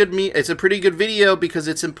pretty good It's a pretty good video because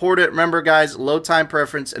it's important. Remember, guys, low time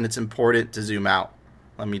preference, and it's important to zoom out.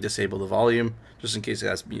 Let me disable the volume just in case it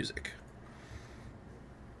has music.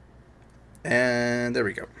 And there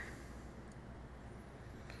we go.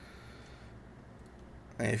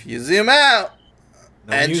 If you zoom out,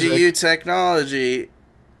 NGU technology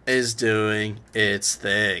is doing its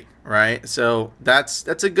thing, right? So that's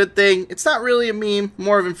a good thing. It's not really a meme,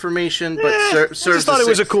 more of information, but serves. I just thought it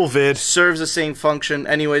was a cool vid. Serves the same function.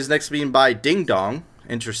 Anyways, next meme by Ding Dong.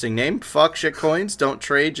 Interesting name. Fuck shitcoins. Don't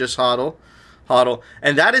trade. Just hodl.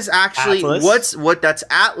 And that is actually Atlas? that's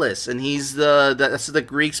Atlas, and he's that's what the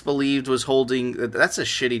Greeks believed was holding. That's a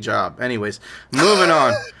shitty job. Anyways, moving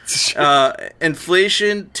on.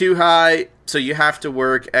 Inflation too high, so you have to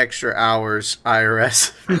work extra hours.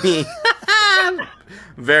 IRS meme.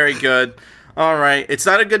 Very good. All right, it's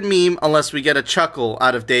not a good meme unless we get a chuckle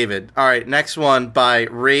out of David. All right, next one by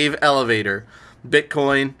Rave Elevator.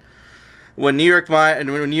 Bitcoin. When New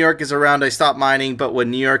York is around, I stop mining, but when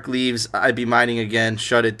New York leaves, I'd be mining again.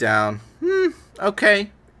 Shut it down. Okay.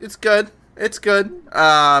 It's good. It's good.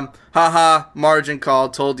 Haha, margin call,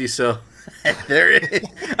 told you so. There it is.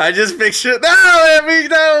 I just pictured, we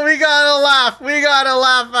gotta laugh. We gotta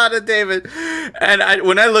laugh out of David. And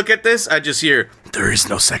when I look at this, I just hear, there is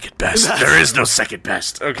no second best. There is no second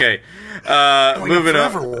best. Okay. Moving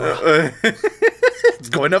on. It's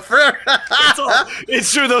going up forever.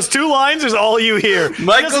 It's true. Those two lines is all you hear.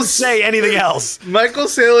 Michael doesn't say anything else. Michael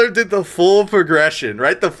Saylor did the full progression,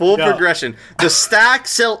 right? The full progression. The stack,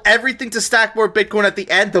 sell everything to stack more Bitcoin at the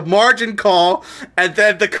end, the margin call, and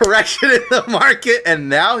then the correction in the market, and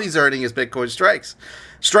now he's earning his Bitcoin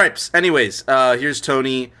stripes. Anyways, here's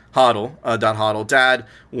Tony Hodl. Dad,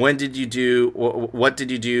 what did you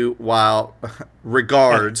do while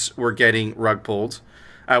regards were getting rug pulled?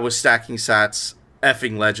 I was stacking sats.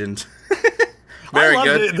 Effing legend. Very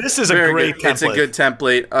good. This is a great template. It's a good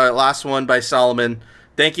template. Last one by Solomon.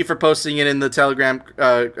 Thank you for posting it in the Telegram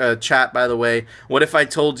chat, by the way. What if I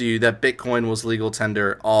told you that Bitcoin was legal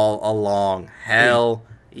tender all along? Hell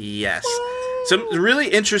yes. Some really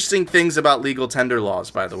interesting things about legal tender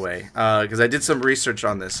laws, by the way, because I did some research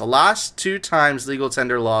on this. The last 2 times legal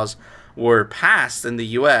tender laws were passed in the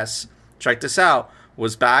U.S., check this out,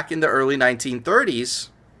 was back in the early 1930s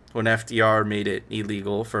when FDR made it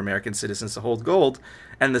illegal for American citizens to hold gold.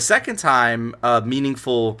 And the second time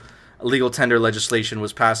meaningful legal tender legislation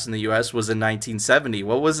was passed in the U.S. was in 1970.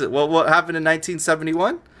 What was it? What happened in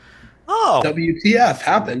 1971? Oh, WTF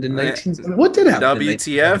happened in 1970. What did happen?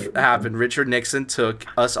 WTF happened. Richard Nixon took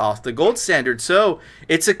us off the gold standard. So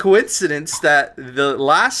it's a coincidence that the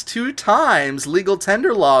last two times legal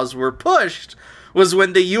tender laws were pushed was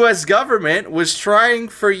when the U.S. government was trying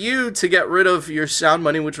for you to get rid of your sound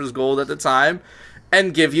money, which was gold at the time,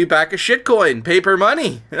 and give you back a shitcoin, paper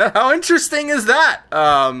money. How interesting is that?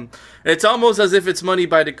 It's almost as if it's money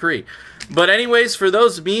by decree. But anyways, for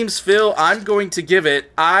those memes, Phil, I'm going to give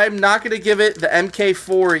it. I'm not going to give it the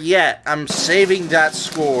MK4 yet. I'm saving that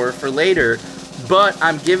score for later. But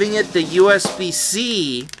I'm giving it the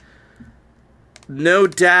USB-C, no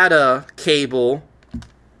data cable,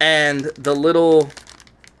 and the little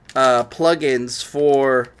plugins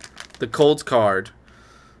for the cold card.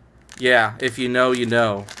 Yeah, if you know, you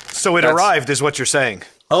know. so it arrived, is what you're saying?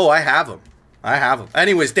 Oh, I have them.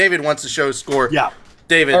 Anyways, David wants to show his score. Yeah.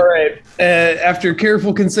 David. All right. After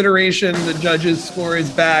careful consideration, the judge's score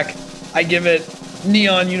is back. I give it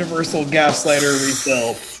Neon Universal Gaslighter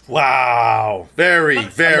refill. Wow. Very. I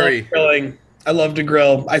love grilling. I love to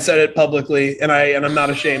grill. I said it publicly, and I'm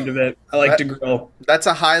not ashamed of it. I like to grill. That's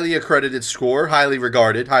a highly accredited score, highly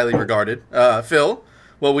regarded. Phil,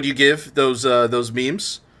 what would you give those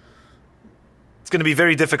memes? It's going to be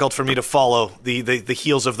very difficult for me to follow the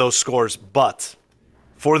heels of those scores, but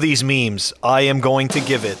for these memes, I am going to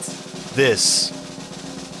give it this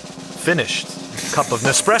finished cup of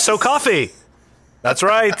Nespresso coffee. That's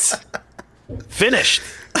right. Finished.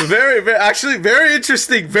 Very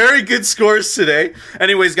interesting. Very good scores today.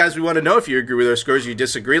 Anyways, guys, we want to know if you agree with our scores, you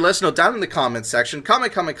disagree. Let us know down in the comments section.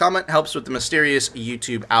 Comment helps with the mysterious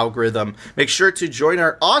YouTube algorithm. Make sure to join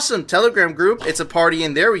our awesome Telegram group. It's a party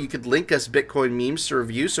in there where you could link us Bitcoin memes to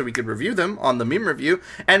review so we could review them on the meme review.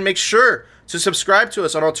 And make sure to subscribe to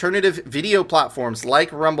us on alternative video platforms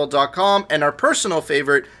like rumble.com and our personal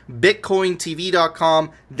favorite,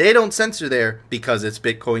 bitcointv.com. They don't censor there because it's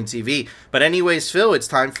Bitcoin TV. But anyways, Phil, it's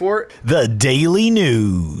time for The Daily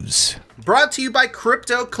News. Brought to you by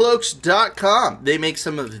CryptoCloaks.com. They make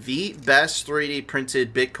some of the best 3D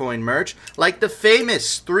printed Bitcoin merch, like the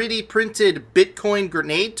famous 3D printed Bitcoin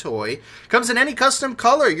grenade toy. Comes in any custom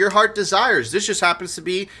color your heart desires. This just happens to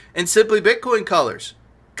be in Simply Bitcoin colors,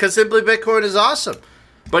 because Simply Bitcoin is awesome.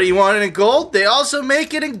 But you want it in gold? They also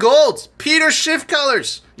make it in gold. Peter Schiff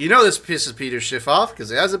colors. You know this pisses Peter Schiff off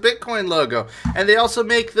because it has a Bitcoin logo. And they also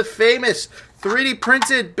make the famous 3D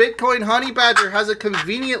printed Bitcoin Honey Badger. Has a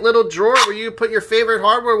convenient little drawer where you put your favorite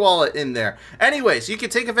hardware wallet in there. Anyways, you can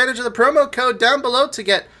take advantage of the promo code down below to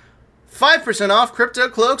get 5% off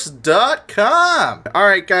CryptoCloaks.com.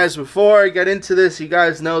 Alright guys, before I get into this, you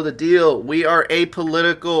guys know the deal. We are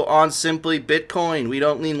apolitical on Simply Bitcoin. We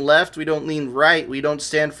don't lean left, we don't lean right, we don't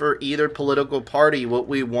stand for either political party. What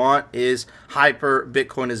we want is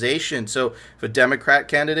hyper-Bitcoinization. So if a Democrat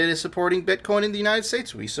candidate is supporting Bitcoin in the United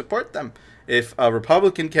States, we support them. If a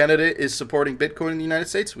Republican candidate is supporting Bitcoin in the United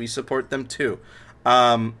States, we support them too.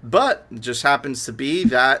 But it just happens to be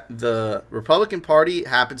that the Republican Party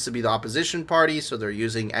happens to be the opposition party, so they're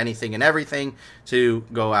using anything and everything to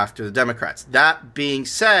go after the Democrats. That being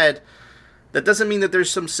said, that doesn't mean that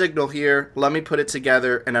there's some signal here. Let me put it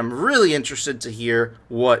together, and I'm really interested to hear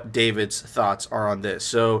what David's thoughts are on this.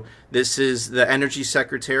 So this is the Energy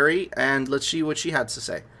Secretary, and let's see what she had to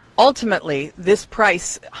say. Ultimately, this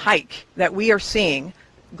price hike that we are seeing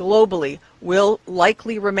globally will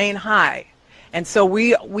likely remain high. And so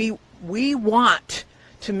we want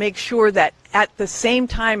to make sure that at the same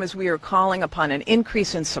time as we are calling upon an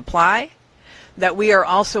increase in supply, that we are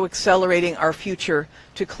also accelerating our future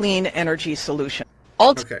to clean energy solutions.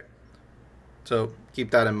 Okay. So keep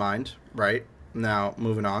that in mind, right? Now,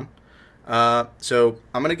 moving on. So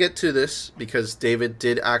I'm going to get to this because David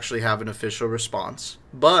did actually have an official response.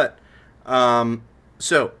 But,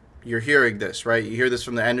 so you're hearing this, right? You hear this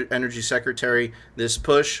from the Energy Secretary, this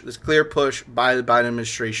clear push by the Biden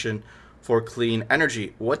administration for clean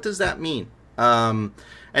energy. What does that mean?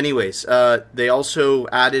 Anyways, they also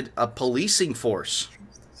added a policing force.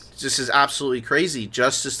 This is absolutely crazy.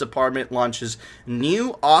 Justice Department launches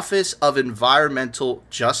new Office of Environmental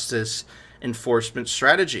Justice Enforcement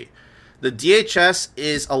Strategy. The DHS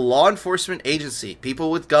is a law enforcement agency,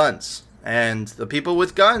 people with guns. And the people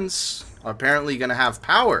with guns are apparently going to have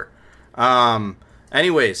power.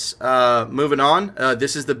 Anyways, moving on.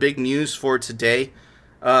 This is the big news for today.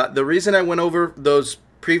 The reason I went over those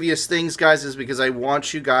previous things, guys, is because I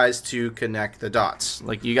want you guys to connect the dots.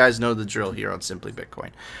 Like, you guys know the drill here on Simply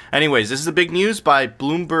Bitcoin. Anyways, this is the big news by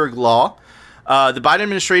Bloomberg Law. The Biden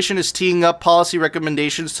administration is teeing up policy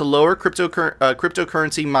recommendations to lower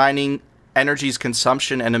cryptocurrency mining energy's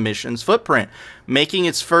consumption and emissions footprint, making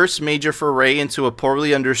its first major foray into a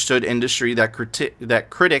poorly understood industry that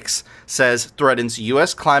critics says threatens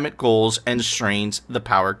U.S. climate goals and strains the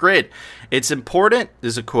power grid. It's important,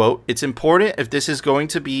 this is a quote, it's important if this is going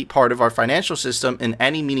to be part of our financial system in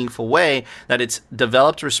any meaningful way that it's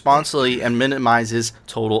developed responsibly and minimizes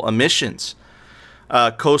total emissions.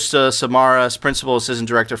 Costa Samaras, Principal Assistant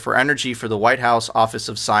Director for Energy for the White House Office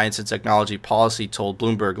of Science and Technology Policy, told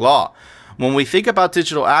Bloomberg Law. When we think about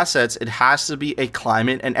digital assets, it has to be a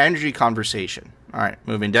climate and energy conversation. All right,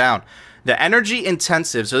 moving down. The energy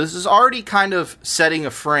intensive, so this is already kind of setting a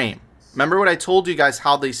frame. Remember what I told you guys,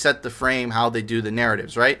 how they set the frame, how they do the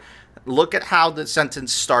narratives, right? Look at how the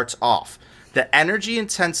sentence starts off. The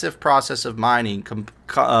energy-intensive process of mining,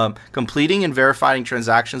 completing and verifying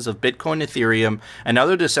transactions of Bitcoin, Ethereum, and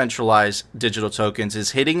other decentralized digital tokens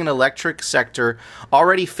is hitting an electric sector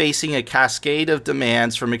already facing a cascade of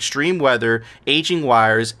demands from extreme weather, aging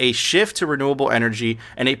wires, a shift to renewable energy,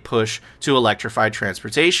 and a push to electrified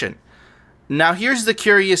transportation. Now, here's the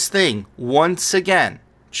curious thing. Once again,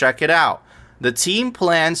 check it out. The team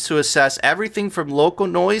plans to assess everything from local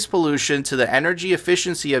noise pollution to the energy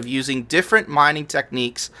efficiency of using different mining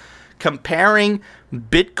techniques, comparing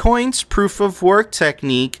Bitcoin's proof of work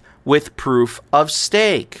technique with proof of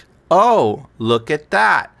stake. Oh, look at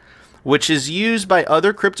that. Which is used by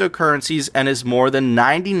other cryptocurrencies and is more than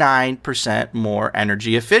 99% more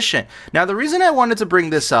energy efficient. Now, the reason I wanted to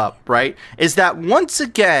bring this up, right, is that once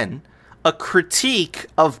again, a critique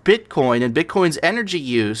of Bitcoin and Bitcoin's energy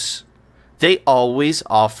use, they always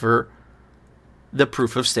offer the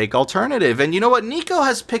proof of stake alternative. And you know what? Nico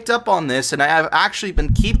has picked up on this, and I have actually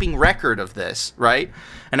been keeping record of this, right?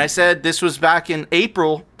 And I said this was back in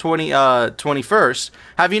April 21st.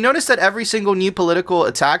 Have you noticed that every single new political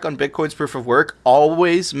attack on Bitcoin's proof of work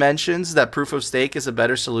always mentions that proof of stake is a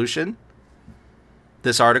better solution?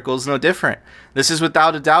 This article is no different. This is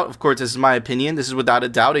without a doubt, of course, this is my opinion, this is without a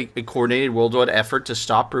doubt a coordinated worldwide effort to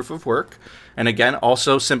stop proof of work. And again,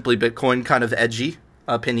 also Simply Bitcoin kind of edgy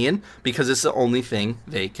opinion, because it's the only thing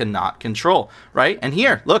they cannot control, right? And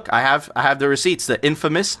here, look, I have the receipts, the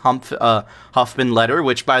infamous Huffman letter,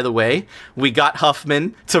 which, by the way, we got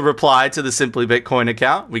Huffman to reply to the Simply Bitcoin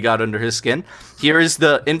account. We got under his skin. Here is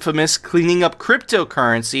the infamous cleaning up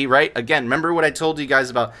cryptocurrency, right? Again, remember what I told you guys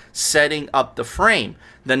about setting up the frame.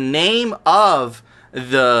 The name of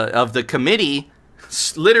the committee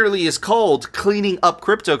literally is called Cleaning Up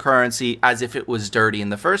Cryptocurrency, as if it was dirty in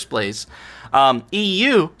the first place.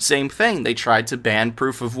 EU, same thing. They tried to ban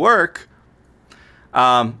proof of work.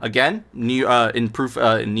 Again, in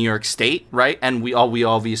New York State, right? And we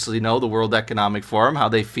obviously know the World Economic Forum, how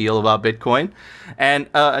they feel about Bitcoin, and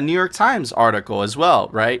a New York Times article as well,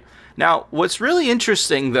 right? Now, what's really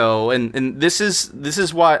interesting, though, and this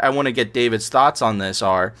is why I want to get David's thoughts on this,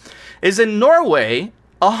 is in Norway,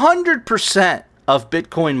 100% of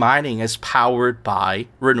Bitcoin mining is powered by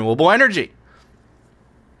renewable energy.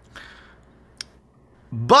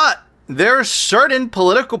 But there are certain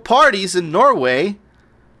political parties in Norway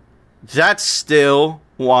that still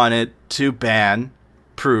wanted to ban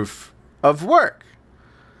proof of work,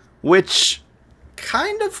 which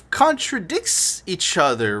kind of contradicts each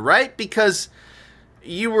other, right? Because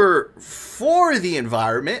you were for the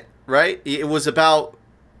environment, right? It was about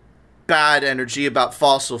bad energy, about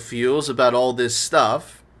fossil fuels, about all this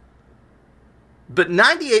stuff. But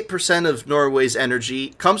 98% of Norway's energy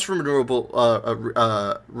comes from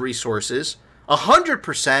renewable resources.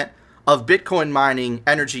 100% of Bitcoin mining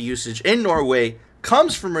energy usage in Norway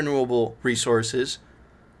comes from renewable resources.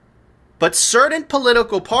 But certain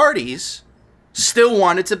political parties still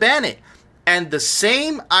wanted to ban it. And the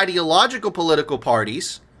same ideological political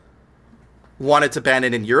parties wanted to ban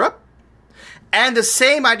it in Europe. And the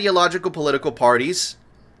same ideological political parties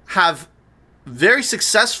have very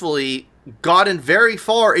successfully gotten very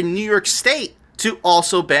far in New York State to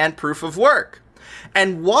also ban proof of work.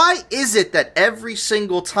 And why is it that every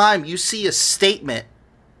single time you see a statement,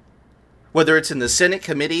 whether it's in the Senate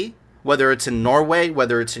committee, whether it's in Norway,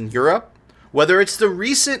 whether it's in Europe, whether it's the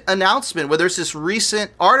recent announcement, whether it's this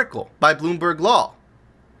recent article by Bloomberg Law,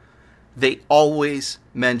 they always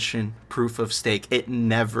mention proof of stake. It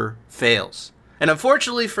never fails. And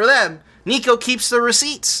unfortunately for them, Nico keeps the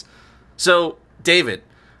receipts. So, David,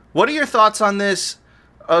 what are your thoughts on this?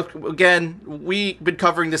 again, we've been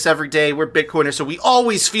covering this every day. We're Bitcoiners, so we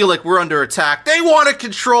always feel like we're under attack. They want to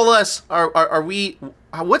control us. Are we?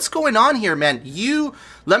 What's going on here, man?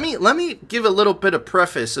 Let me give a little bit of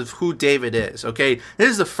preface of who David is. Okay, this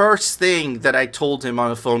is the first thing that I told him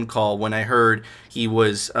on a phone call when I heard he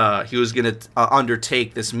was going to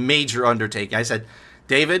undertake this major undertaking. I said,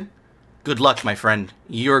 David, good luck, my friend.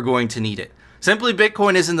 You're going to need it. Simply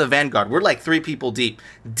Bitcoin is in the vanguard. We're like 3 people deep.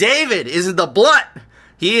 David is in the blunt.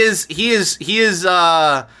 He is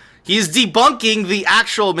debunking the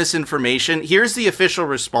actual misinformation. Here's the official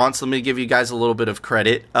response. Let me give you guys a little bit of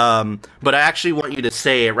credit. But I actually want you to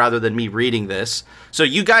say it rather than me reading this. So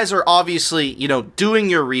you guys are obviously,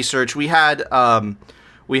 doing your research. We had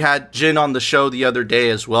Jin on the show the other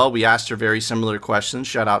day as well. We asked her very similar questions.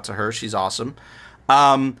 Shout out to her. She's awesome.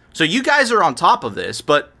 So you guys are on top of this,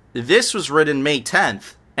 but this was written May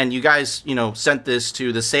 10th, and you guys, sent this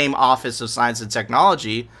to the same Office of Science and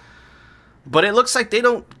Technology, but it looks like they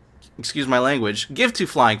don't, excuse my language, give two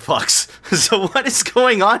flying fucks. So what is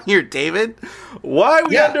going on here, David? Why are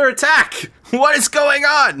we under attack? What is going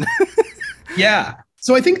on? Yeah.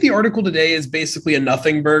 So I think the article today is basically a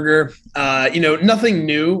nothing burger. Nothing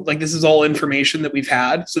new. Like, this is all information that we've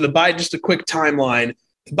had. So just a quick timeline.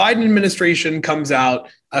 The Biden administration comes out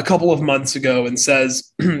a couple of months ago and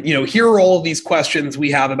says, here are all of these questions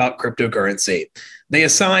we have about cryptocurrency. They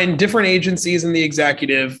assign different agencies in the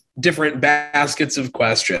executive different baskets of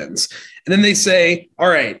questions. And then they say, all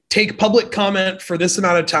right, take public comment for this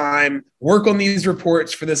amount of time, work on these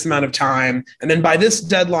reports for this amount of time. And then by this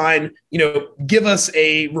deadline, give us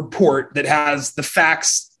a report that has the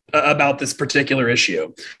facts about this particular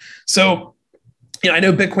issue. So I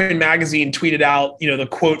know Bitcoin Magazine tweeted out, the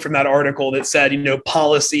quote from that article that said,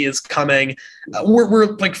 policy is coming. We're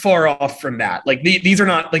like far off from that. Like these are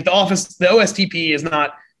not like the OSTP is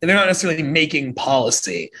not, they're not necessarily making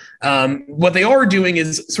policy. What they are doing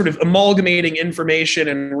is sort of amalgamating information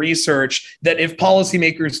and research that if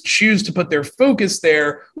policymakers choose to put their focus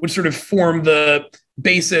there would sort of form the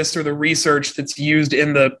basis or the research that's used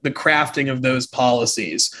in the crafting of those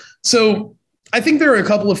policies. So I think there are a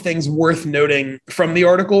couple of things worth noting from the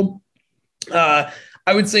article. I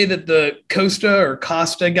would say that the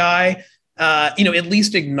Costa guy, at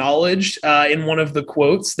least acknowledged in one of the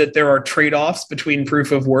quotes that there are trade-offs between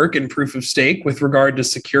proof of work and proof of stake with regard to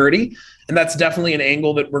security. And that's definitely an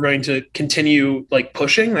angle that we're going to continue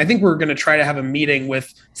pushing. I think we're going to try to have a meeting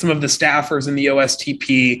with some of the staffers in the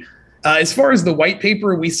OSTP. As far as the white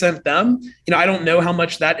paper we sent them, I don't know how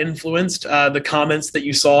much that influenced the comments that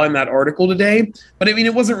you saw in that article today, but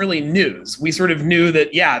it wasn't really news. We sort of knew that,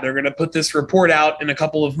 they're going to put this report out in a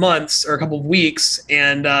couple of months or a couple of weeks,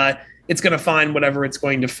 and it's going to find whatever it's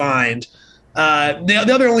going to find.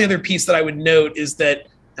 The only other piece that I would note is that,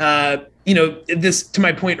 this, to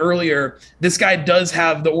my point earlier, this guy does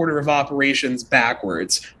have the order of operations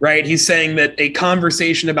backwards, right? He's saying that a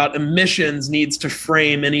conversation about emissions needs to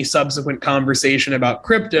frame any subsequent conversation about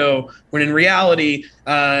crypto, when in reality,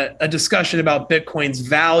 a discussion about Bitcoin's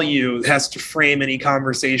value has to frame any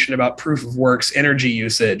conversation about proof of work's energy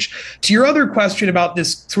usage. To your other question about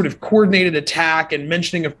this sort of coordinated attack and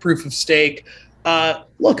mentioning of proof of stake,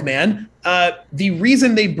 look, man, the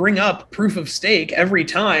reason they bring up proof of stake every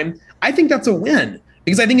time, I think that's a win,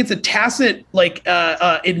 because I think it's a tacit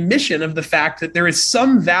admission of the fact that there is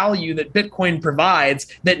some value that Bitcoin provides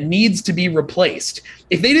that needs to be replaced.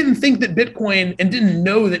 If they didn't think that Bitcoin and didn't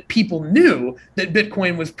know that people knew that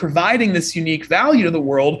Bitcoin was providing this unique value to the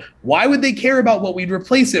world, why would they care about what we'd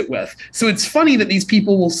replace it with? So it's funny that these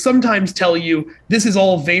people will sometimes tell you this is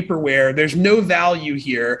all vaporware, there's no value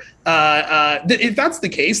here. If that's the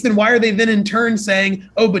case, then why are they then in turn saying,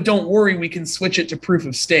 oh, but don't worry, we can switch it to proof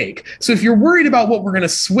of stake? So if you're worried about what we're going to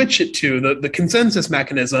switch it to, the consensus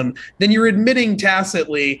mechanism, then you're admitting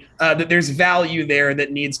tacitly that there's value there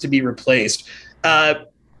that needs to be replaced.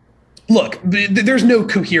 Look, there's no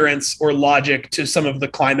coherence or logic to some of the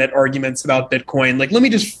climate arguments about Bitcoin. Let me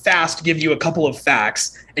just fast give you a couple of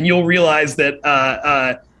facts, and you'll realize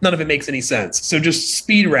that none of it makes any sense. So just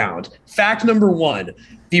speed round. Fact number 1,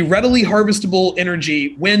 the readily harvestable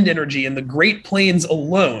energy, wind energy in the Great Plains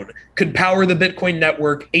alone could power the Bitcoin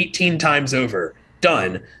network 18 times over.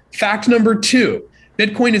 Done. Fact number 2,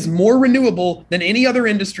 Bitcoin is more renewable than any other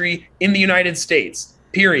industry in the United States,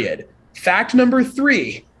 period. Fact number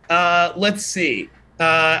 3, let's see.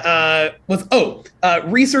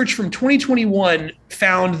 Research from 2021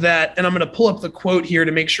 found that, and I'm going to pull up the quote here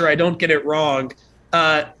to make sure I don't get it wrong,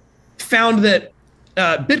 found that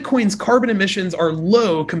Bitcoin's carbon emissions are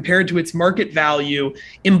low compared to its market value,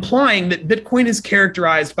 implying that Bitcoin is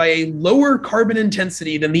characterized by a lower carbon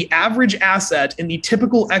intensity than the average asset in the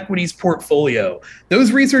typical equities portfolio.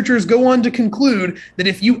 Those researchers go on to conclude that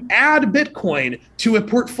if you add Bitcoin to a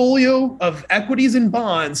portfolio of equities and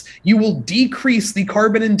bonds, you will decrease the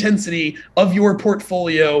carbon intensity of your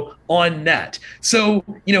portfolio on net. So,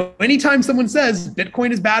 anytime someone says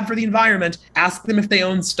Bitcoin is bad for the environment, ask them if they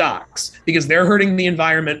own stocks, because they're hurting the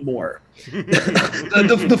environment more.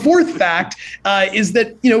 The fourth fact is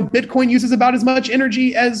that, Bitcoin uses about as much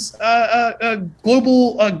energy as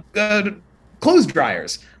global clothes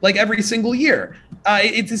dryers, like every single year.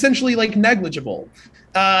 It's essentially like negligible.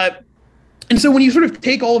 And so when you sort of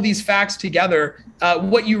take all of these facts together,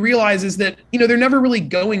 what you realize is that, they're never really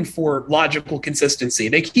going for logical consistency.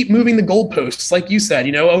 They keep moving the goalposts, like you said,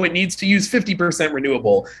 it needs to use 50%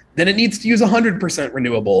 renewable. Then it needs to use 100%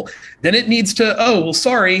 renewable. Then it needs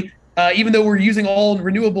to, even though we're using all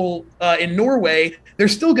renewable in Norway, they're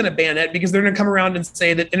still going to ban it because they're going to come around and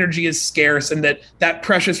say that energy is scarce and that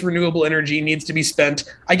precious renewable energy needs to be spent,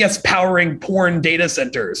 I guess, powering porn data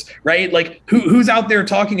centers, right? Like who's out there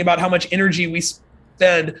talking about how much energy we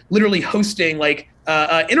spend literally hosting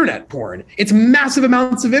internet porn? It's massive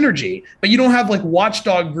amounts of energy, but you don't have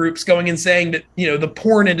watchdog groups going and saying that, the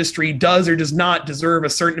porn industry does or does not deserve a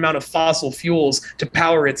certain amount of fossil fuels to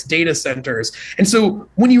power its data centers. And so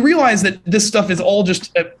when you realize that this stuff is all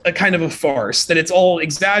just a kind of a farce, that it's all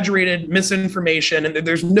exaggerated misinformation and that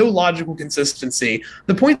there's no logical consistency,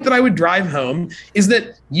 the point that I would drive home is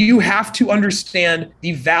that you have to understand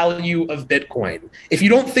the value of Bitcoin. If you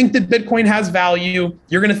don't think that Bitcoin has value,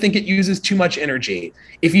 you're going to think it uses too much energy.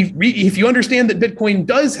 If you understand that Bitcoin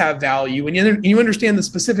does have value and you understand the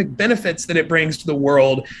specific benefits that it brings to the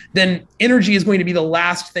world, then energy is going to be the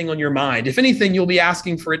last thing on your mind. If anything, you'll be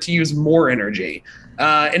asking for it to use more energy.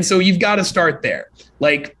 And so you've got to start there.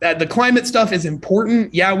 The climate stuff is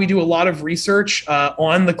important. Yeah, we do a lot of research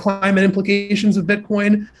on the climate implications of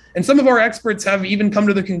Bitcoin. And some of our experts have even come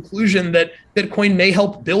to the conclusion that Bitcoin may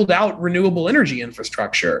help build out renewable energy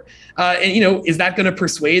infrastructure. Is that going to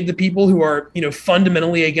persuade the people who are,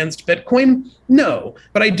 fundamentally against Bitcoin? No.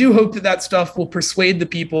 But I do hope that stuff will persuade the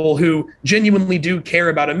people who genuinely do care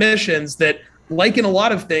about emissions that, like in a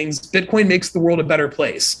lot of things, Bitcoin makes the world a better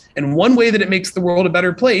place. And one way that it makes the world a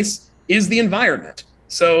better place is the environment.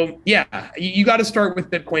 So, yeah, you got to start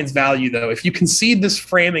with Bitcoin's value, though. If you concede this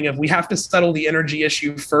framing of we have to settle the energy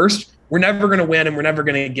issue first, we're never going to win and we're never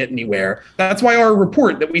going to get anywhere. That's why our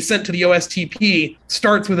report that we sent to the OSTP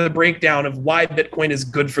starts with a breakdown of why Bitcoin is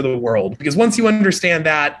good for the world. Because once you understand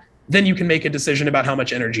that, then you can make a decision about how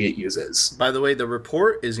much energy it uses. By the way, the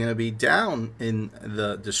report is going to be down in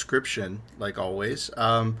the description, like always.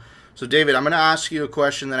 So, David, I'm going to ask you a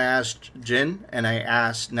question that I asked Jin and I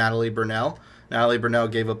asked Natalie Burnell. Natalie Burnell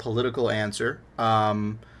gave a political answer.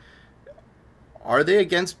 Are they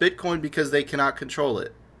against Bitcoin because they cannot control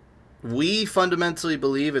it? We fundamentally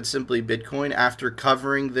believe it's simply Bitcoin after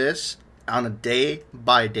covering this on a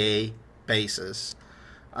day-by-day basis.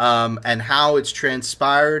 And how it's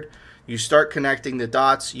transpired, you start connecting the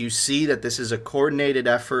dots. You see that this is a coordinated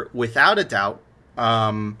effort without a doubt.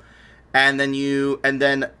 And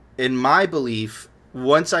then in my belief,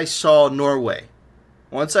 once I saw Norway,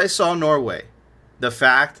 the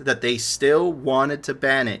fact that they still wanted to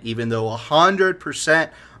ban it, even though 100%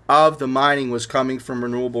 of the mining was coming from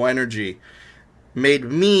renewable energy, made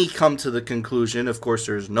me come to the conclusion, of course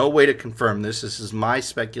there's no way to confirm this is my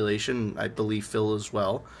speculation, I believe Phil as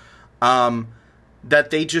well,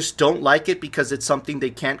 that they just don't like it because it's something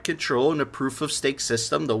they can't control. And a proof of stake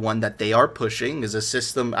system, the one that they are pushing, is a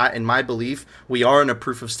system, in my belief, we are in a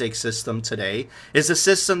proof of stake system today, is a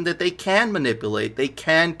system that they can manipulate, they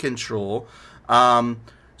can control.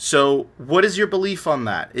 So what is your belief on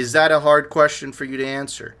that? Is that a hard question for you to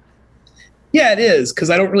answer? Yeah, it is, because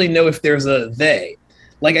I don't really know if there's a they.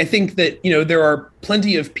 I think that, there are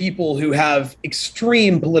plenty of people who have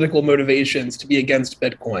extreme political motivations to be against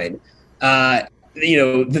Bitcoin.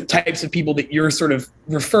 The types of people that you're sort of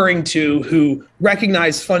referring to who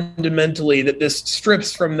recognize fundamentally that this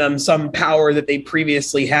strips from them some power that they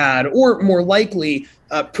previously had, or more likely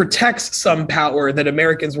protects some power that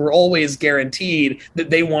Americans were always guaranteed that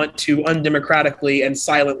they want to undemocratically and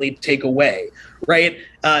silently take away. right?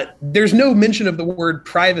 There's no mention of the word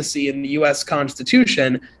privacy in the U.S.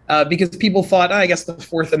 Constitution because people thought, I guess the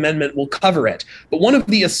Fourth Amendment will cover it. But one of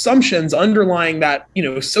the assumptions underlying that,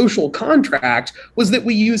 social contract was that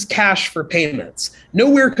we use cash for payments.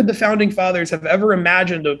 Nowhere could the founding fathers have ever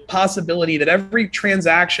imagined a possibility that every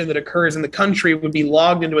transaction that occurs in the country would be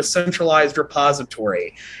logged into a centralized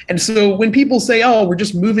repository. And so when people say, oh, we're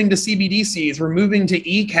just moving to CBDCs, we're moving to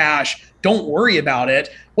eCash, don't worry about it,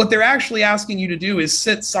 what they're actually asking you to do is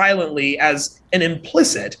sit silently as an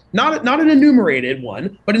implicit, not an enumerated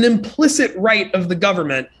one, but an implicit right of the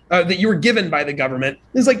government that you were given by the government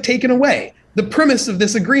is like taken away. The premise of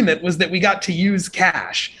this agreement was that we got to use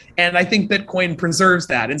cash. And I think Bitcoin preserves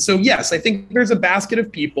that. And so, yes, I think there's a basket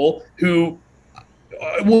of people who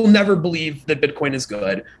will never believe that Bitcoin is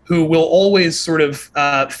good, who will always sort of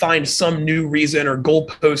find some new reason or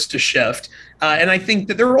goalpost to shift. And I think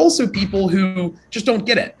that there are also people who just don't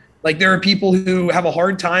get it. Like there are people who have a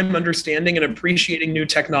hard time understanding and appreciating new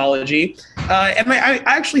technology. And I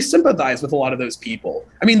actually sympathize with a lot of those people.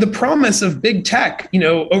 I mean, the promise of big tech,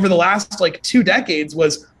 over the last 2 decades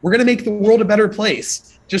was we're going to make the world a better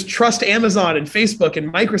place. Just trust Amazon and Facebook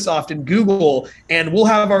and Microsoft and Google, and we'll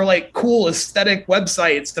have our cool aesthetic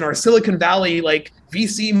websites and our Silicon Valley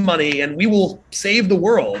VC money, and we will save the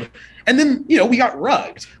world. And then, we got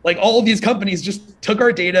rugged. All of these companies just took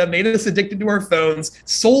our data, made us addicted to our phones,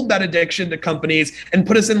 sold that addiction to companies, and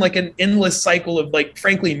put us in an endless cycle of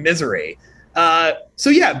frankly, misery. So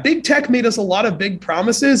yeah, big tech made us a lot of big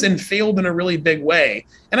promises and failed in a really big way.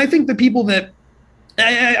 And I think the people that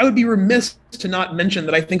I would be remiss to not mention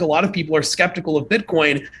that I think a lot of people are skeptical of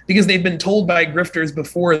Bitcoin because they've been told by grifters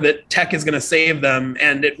before that tech is going to save them,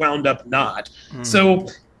 and it wound up not. So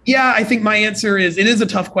yeah, I think my answer is it is a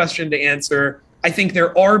tough question to answer. I think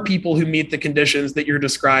there are people who meet the conditions that you're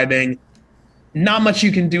describing. Not much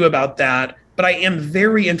you can do about that. But I am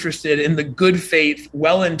very interested in the good faith,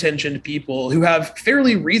 well-intentioned people who have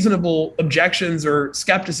fairly reasonable objections or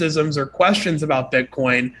skepticisms or questions about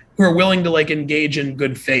Bitcoin who are willing to engage in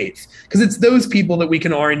good faith. Because it's those people that we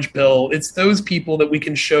can orange pill. It's those people that we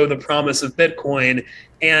can show the promise of Bitcoin.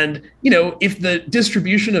 And, if the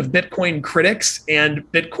distribution of Bitcoin critics and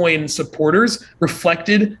Bitcoin supporters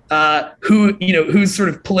reflected who's sort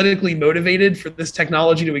of politically motivated for this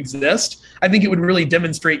technology to exist, I think it would really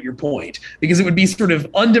demonstrate your point, because it would be sort of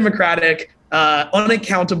undemocratic,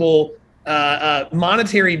 unaccountable,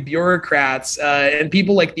 monetary bureaucrats and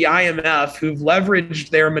people like the IMF who've leveraged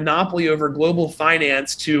their monopoly over global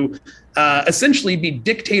finance to essentially be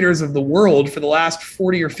dictators of the world for the last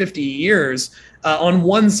 40 or 50 years on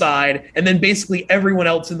one side, and then basically everyone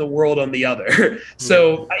else in the world on the other.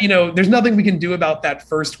 So, there's nothing we can do about that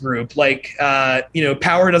first group.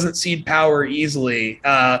 Power doesn't cede power easily.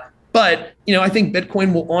 But, I think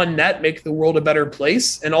Bitcoin will on net make the world a better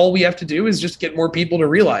place. And all we have to do is just get more people to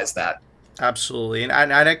realize that. Absolutely. And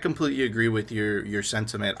I completely agree with your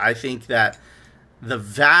sentiment. I think that the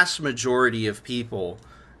vast majority of people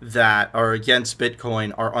that are against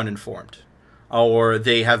Bitcoin are uninformed, or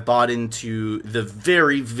they have bought into the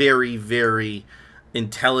very, very, very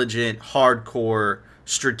intelligent, hardcore,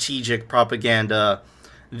 strategic propaganda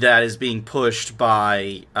that is being pushed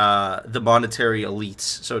by the monetary elites,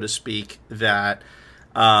 so to speak, that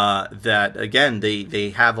again,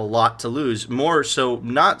 they have a lot to lose. More so,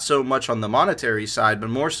 not so much on the monetary side, but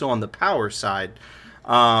more so on the power side.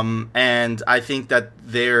 And I think that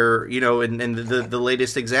they're, and the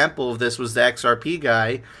latest example of this was the XRP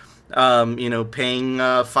guy, paying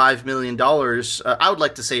 $5 million. I would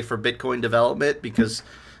like to say for Bitcoin development, because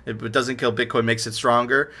if it doesn't kill Bitcoin, makes it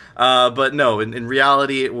stronger. But no, in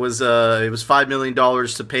reality, it was $5 million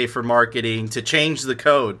to pay for marketing to change the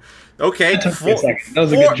code. Okay, that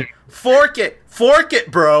was a good joke. Fork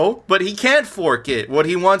it, bro. But he can't fork it. What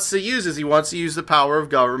he wants to use is the power of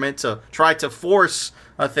government to try to force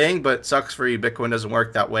a thing. But sucks for you, Bitcoin doesn't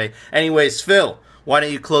work that way. Anyways, Phil, why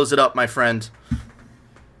don't you close it up, my friend?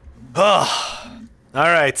 Oh, all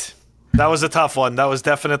right. That was a tough one. That was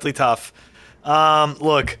definitely tough.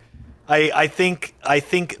 Look, I think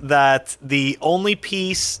that the only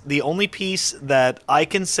piece that I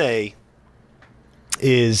can say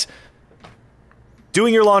is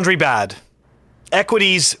doing your laundry bad,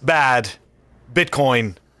 equities bad,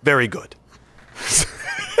 Bitcoin very good.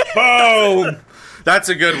 Boom. That's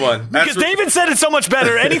a good one. Because David said it so much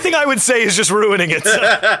better. Anything I would say is just ruining it.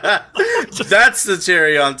 That's the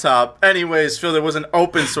cherry on top. Anyways, Phil, there was an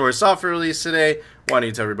open source software release today. Why don't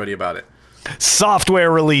you tell everybody about it? Software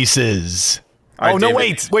releases. All right, oh, no,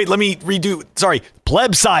 David. wait, let me redo. Sorry.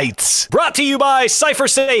 Plebsites. Brought to you by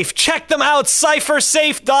CipherSafe. Check them out,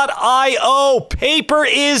 cyphersafe.io. Paper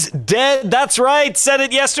is dead. That's right. Said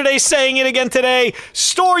it yesterday, saying it again today.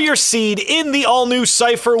 Store your seed in the all-new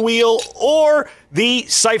Cypher Wheel or the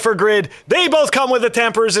Cypher Grid. They both come with a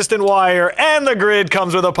tamper-resistant wire, and the grid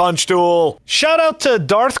comes with a punch tool. Shout out to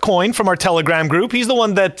Darth Coin from our Telegram group. He's the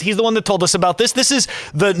one that told us about this. This is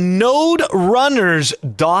the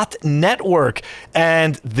NodeRunners.network,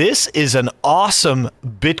 and this is an awesome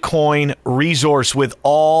Bitcoin resource with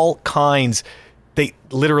all kinds. They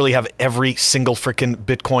literally have every single freaking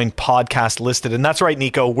Bitcoin podcast listed, and that's right,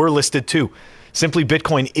 Nico, we're listed too. Simply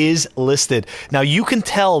Bitcoin is listed. Now, you can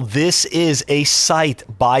tell this is a site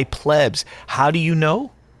by plebs. How do you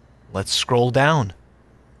know? Let's scroll down.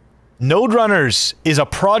 Node Runners is a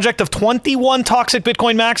project of 21 toxic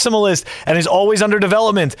Bitcoin maximalists and is always under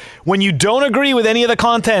development. When you don't agree with any of the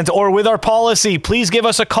content or with our policy, please give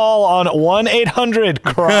us a call on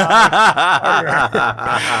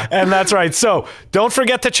 1-800-CRY. And that's right. So don't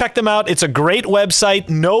forget to check them out. It's a great website,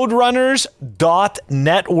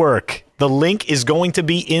 noderunners.network. The link is going to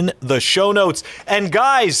be in the show notes. And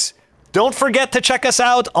guys, don't forget to check us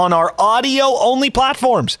out on our audio-only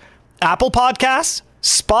platforms, Apple Podcasts,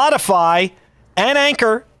 Spotify, and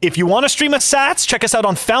Anchor. If you want to stream us sats, check us out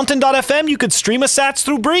on fountain.fm. You could stream us sats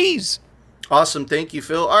through Breeze. Awesome. Thank you,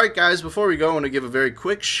 Phil. All right, guys, before we go, I want to give a very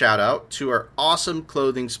quick shout out to our awesome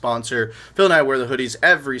clothing sponsor. Phil and I wear the hoodies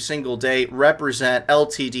every single day,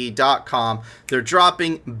 representltd.com. They're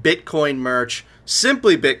dropping Bitcoin merch,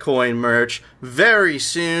 Simply Bitcoin merch, very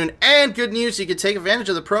soon. And good news, you can take advantage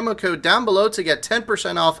of the promo code down below to get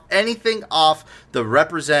 10% off anything off the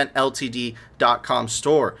representltd.com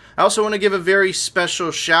store. I also want to give a very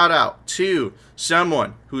special shout out to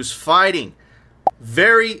someone who's fighting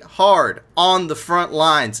very hard on the front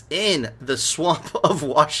lines in the swamp of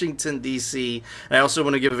Washington, D.C. And I also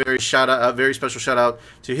want to give a very special shout out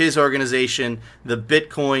to his organization, the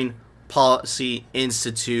Bitcoin Policy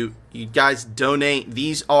Institute. You guys donate.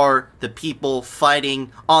 These are the people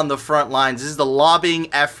fighting on the front lines. This is the lobbying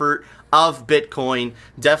effort of Bitcoin.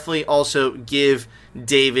 Definitely also give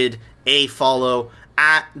David a follow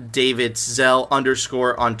at DavidZell_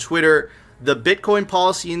 on Twitter. The Bitcoin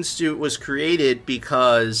Policy Institute was created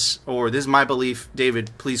because, or this is my belief, David,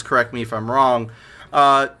 please correct me if I'm wrong,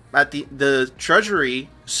 at the Treasury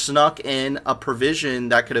snuck in a provision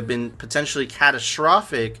that could have been potentially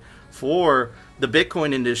catastrophic for the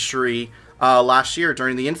Bitcoin industry last year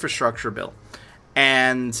during the infrastructure bill.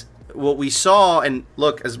 And what we saw, and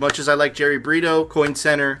look, as much as I like Jerry Brito, Coin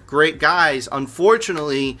Center, great guys,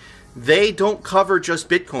 unfortunately, they don't cover just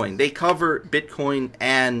Bitcoin. They cover Bitcoin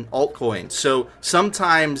and altcoins. So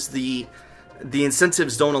sometimes the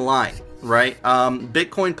incentives don't align, right?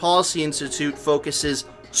 Bitcoin Policy Institute focuses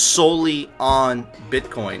solely on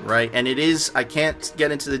Bitcoin, right? And it is, I can't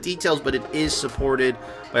get into the details, but it is supported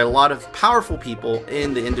by a lot of powerful people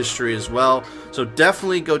in the industry as well. So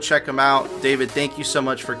definitely go check them out. David, thank you so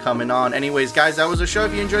much for coming on. Anyways, guys, that was the show.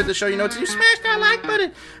 If you enjoyed the show, you know what to do. Smash that like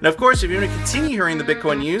button. And of course, if you want to continue hearing the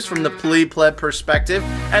Bitcoin news from the pleb perspective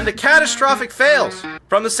and the catastrophic fails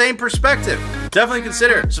from the same perspective, definitely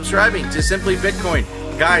consider subscribing to Simply Bitcoin.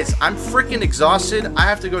 Guys, I'm freaking exhausted. I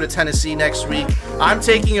have to go to Tennessee next week. I'm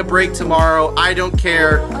taking a break tomorrow. I don't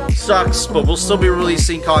care. Sucks, but we'll still be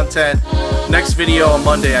releasing content. Next video on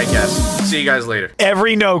Monday, I guess. See you guys later.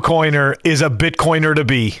 Every no-coiner is a Bitcoiner to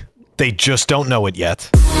be. They just don't know it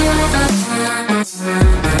yet.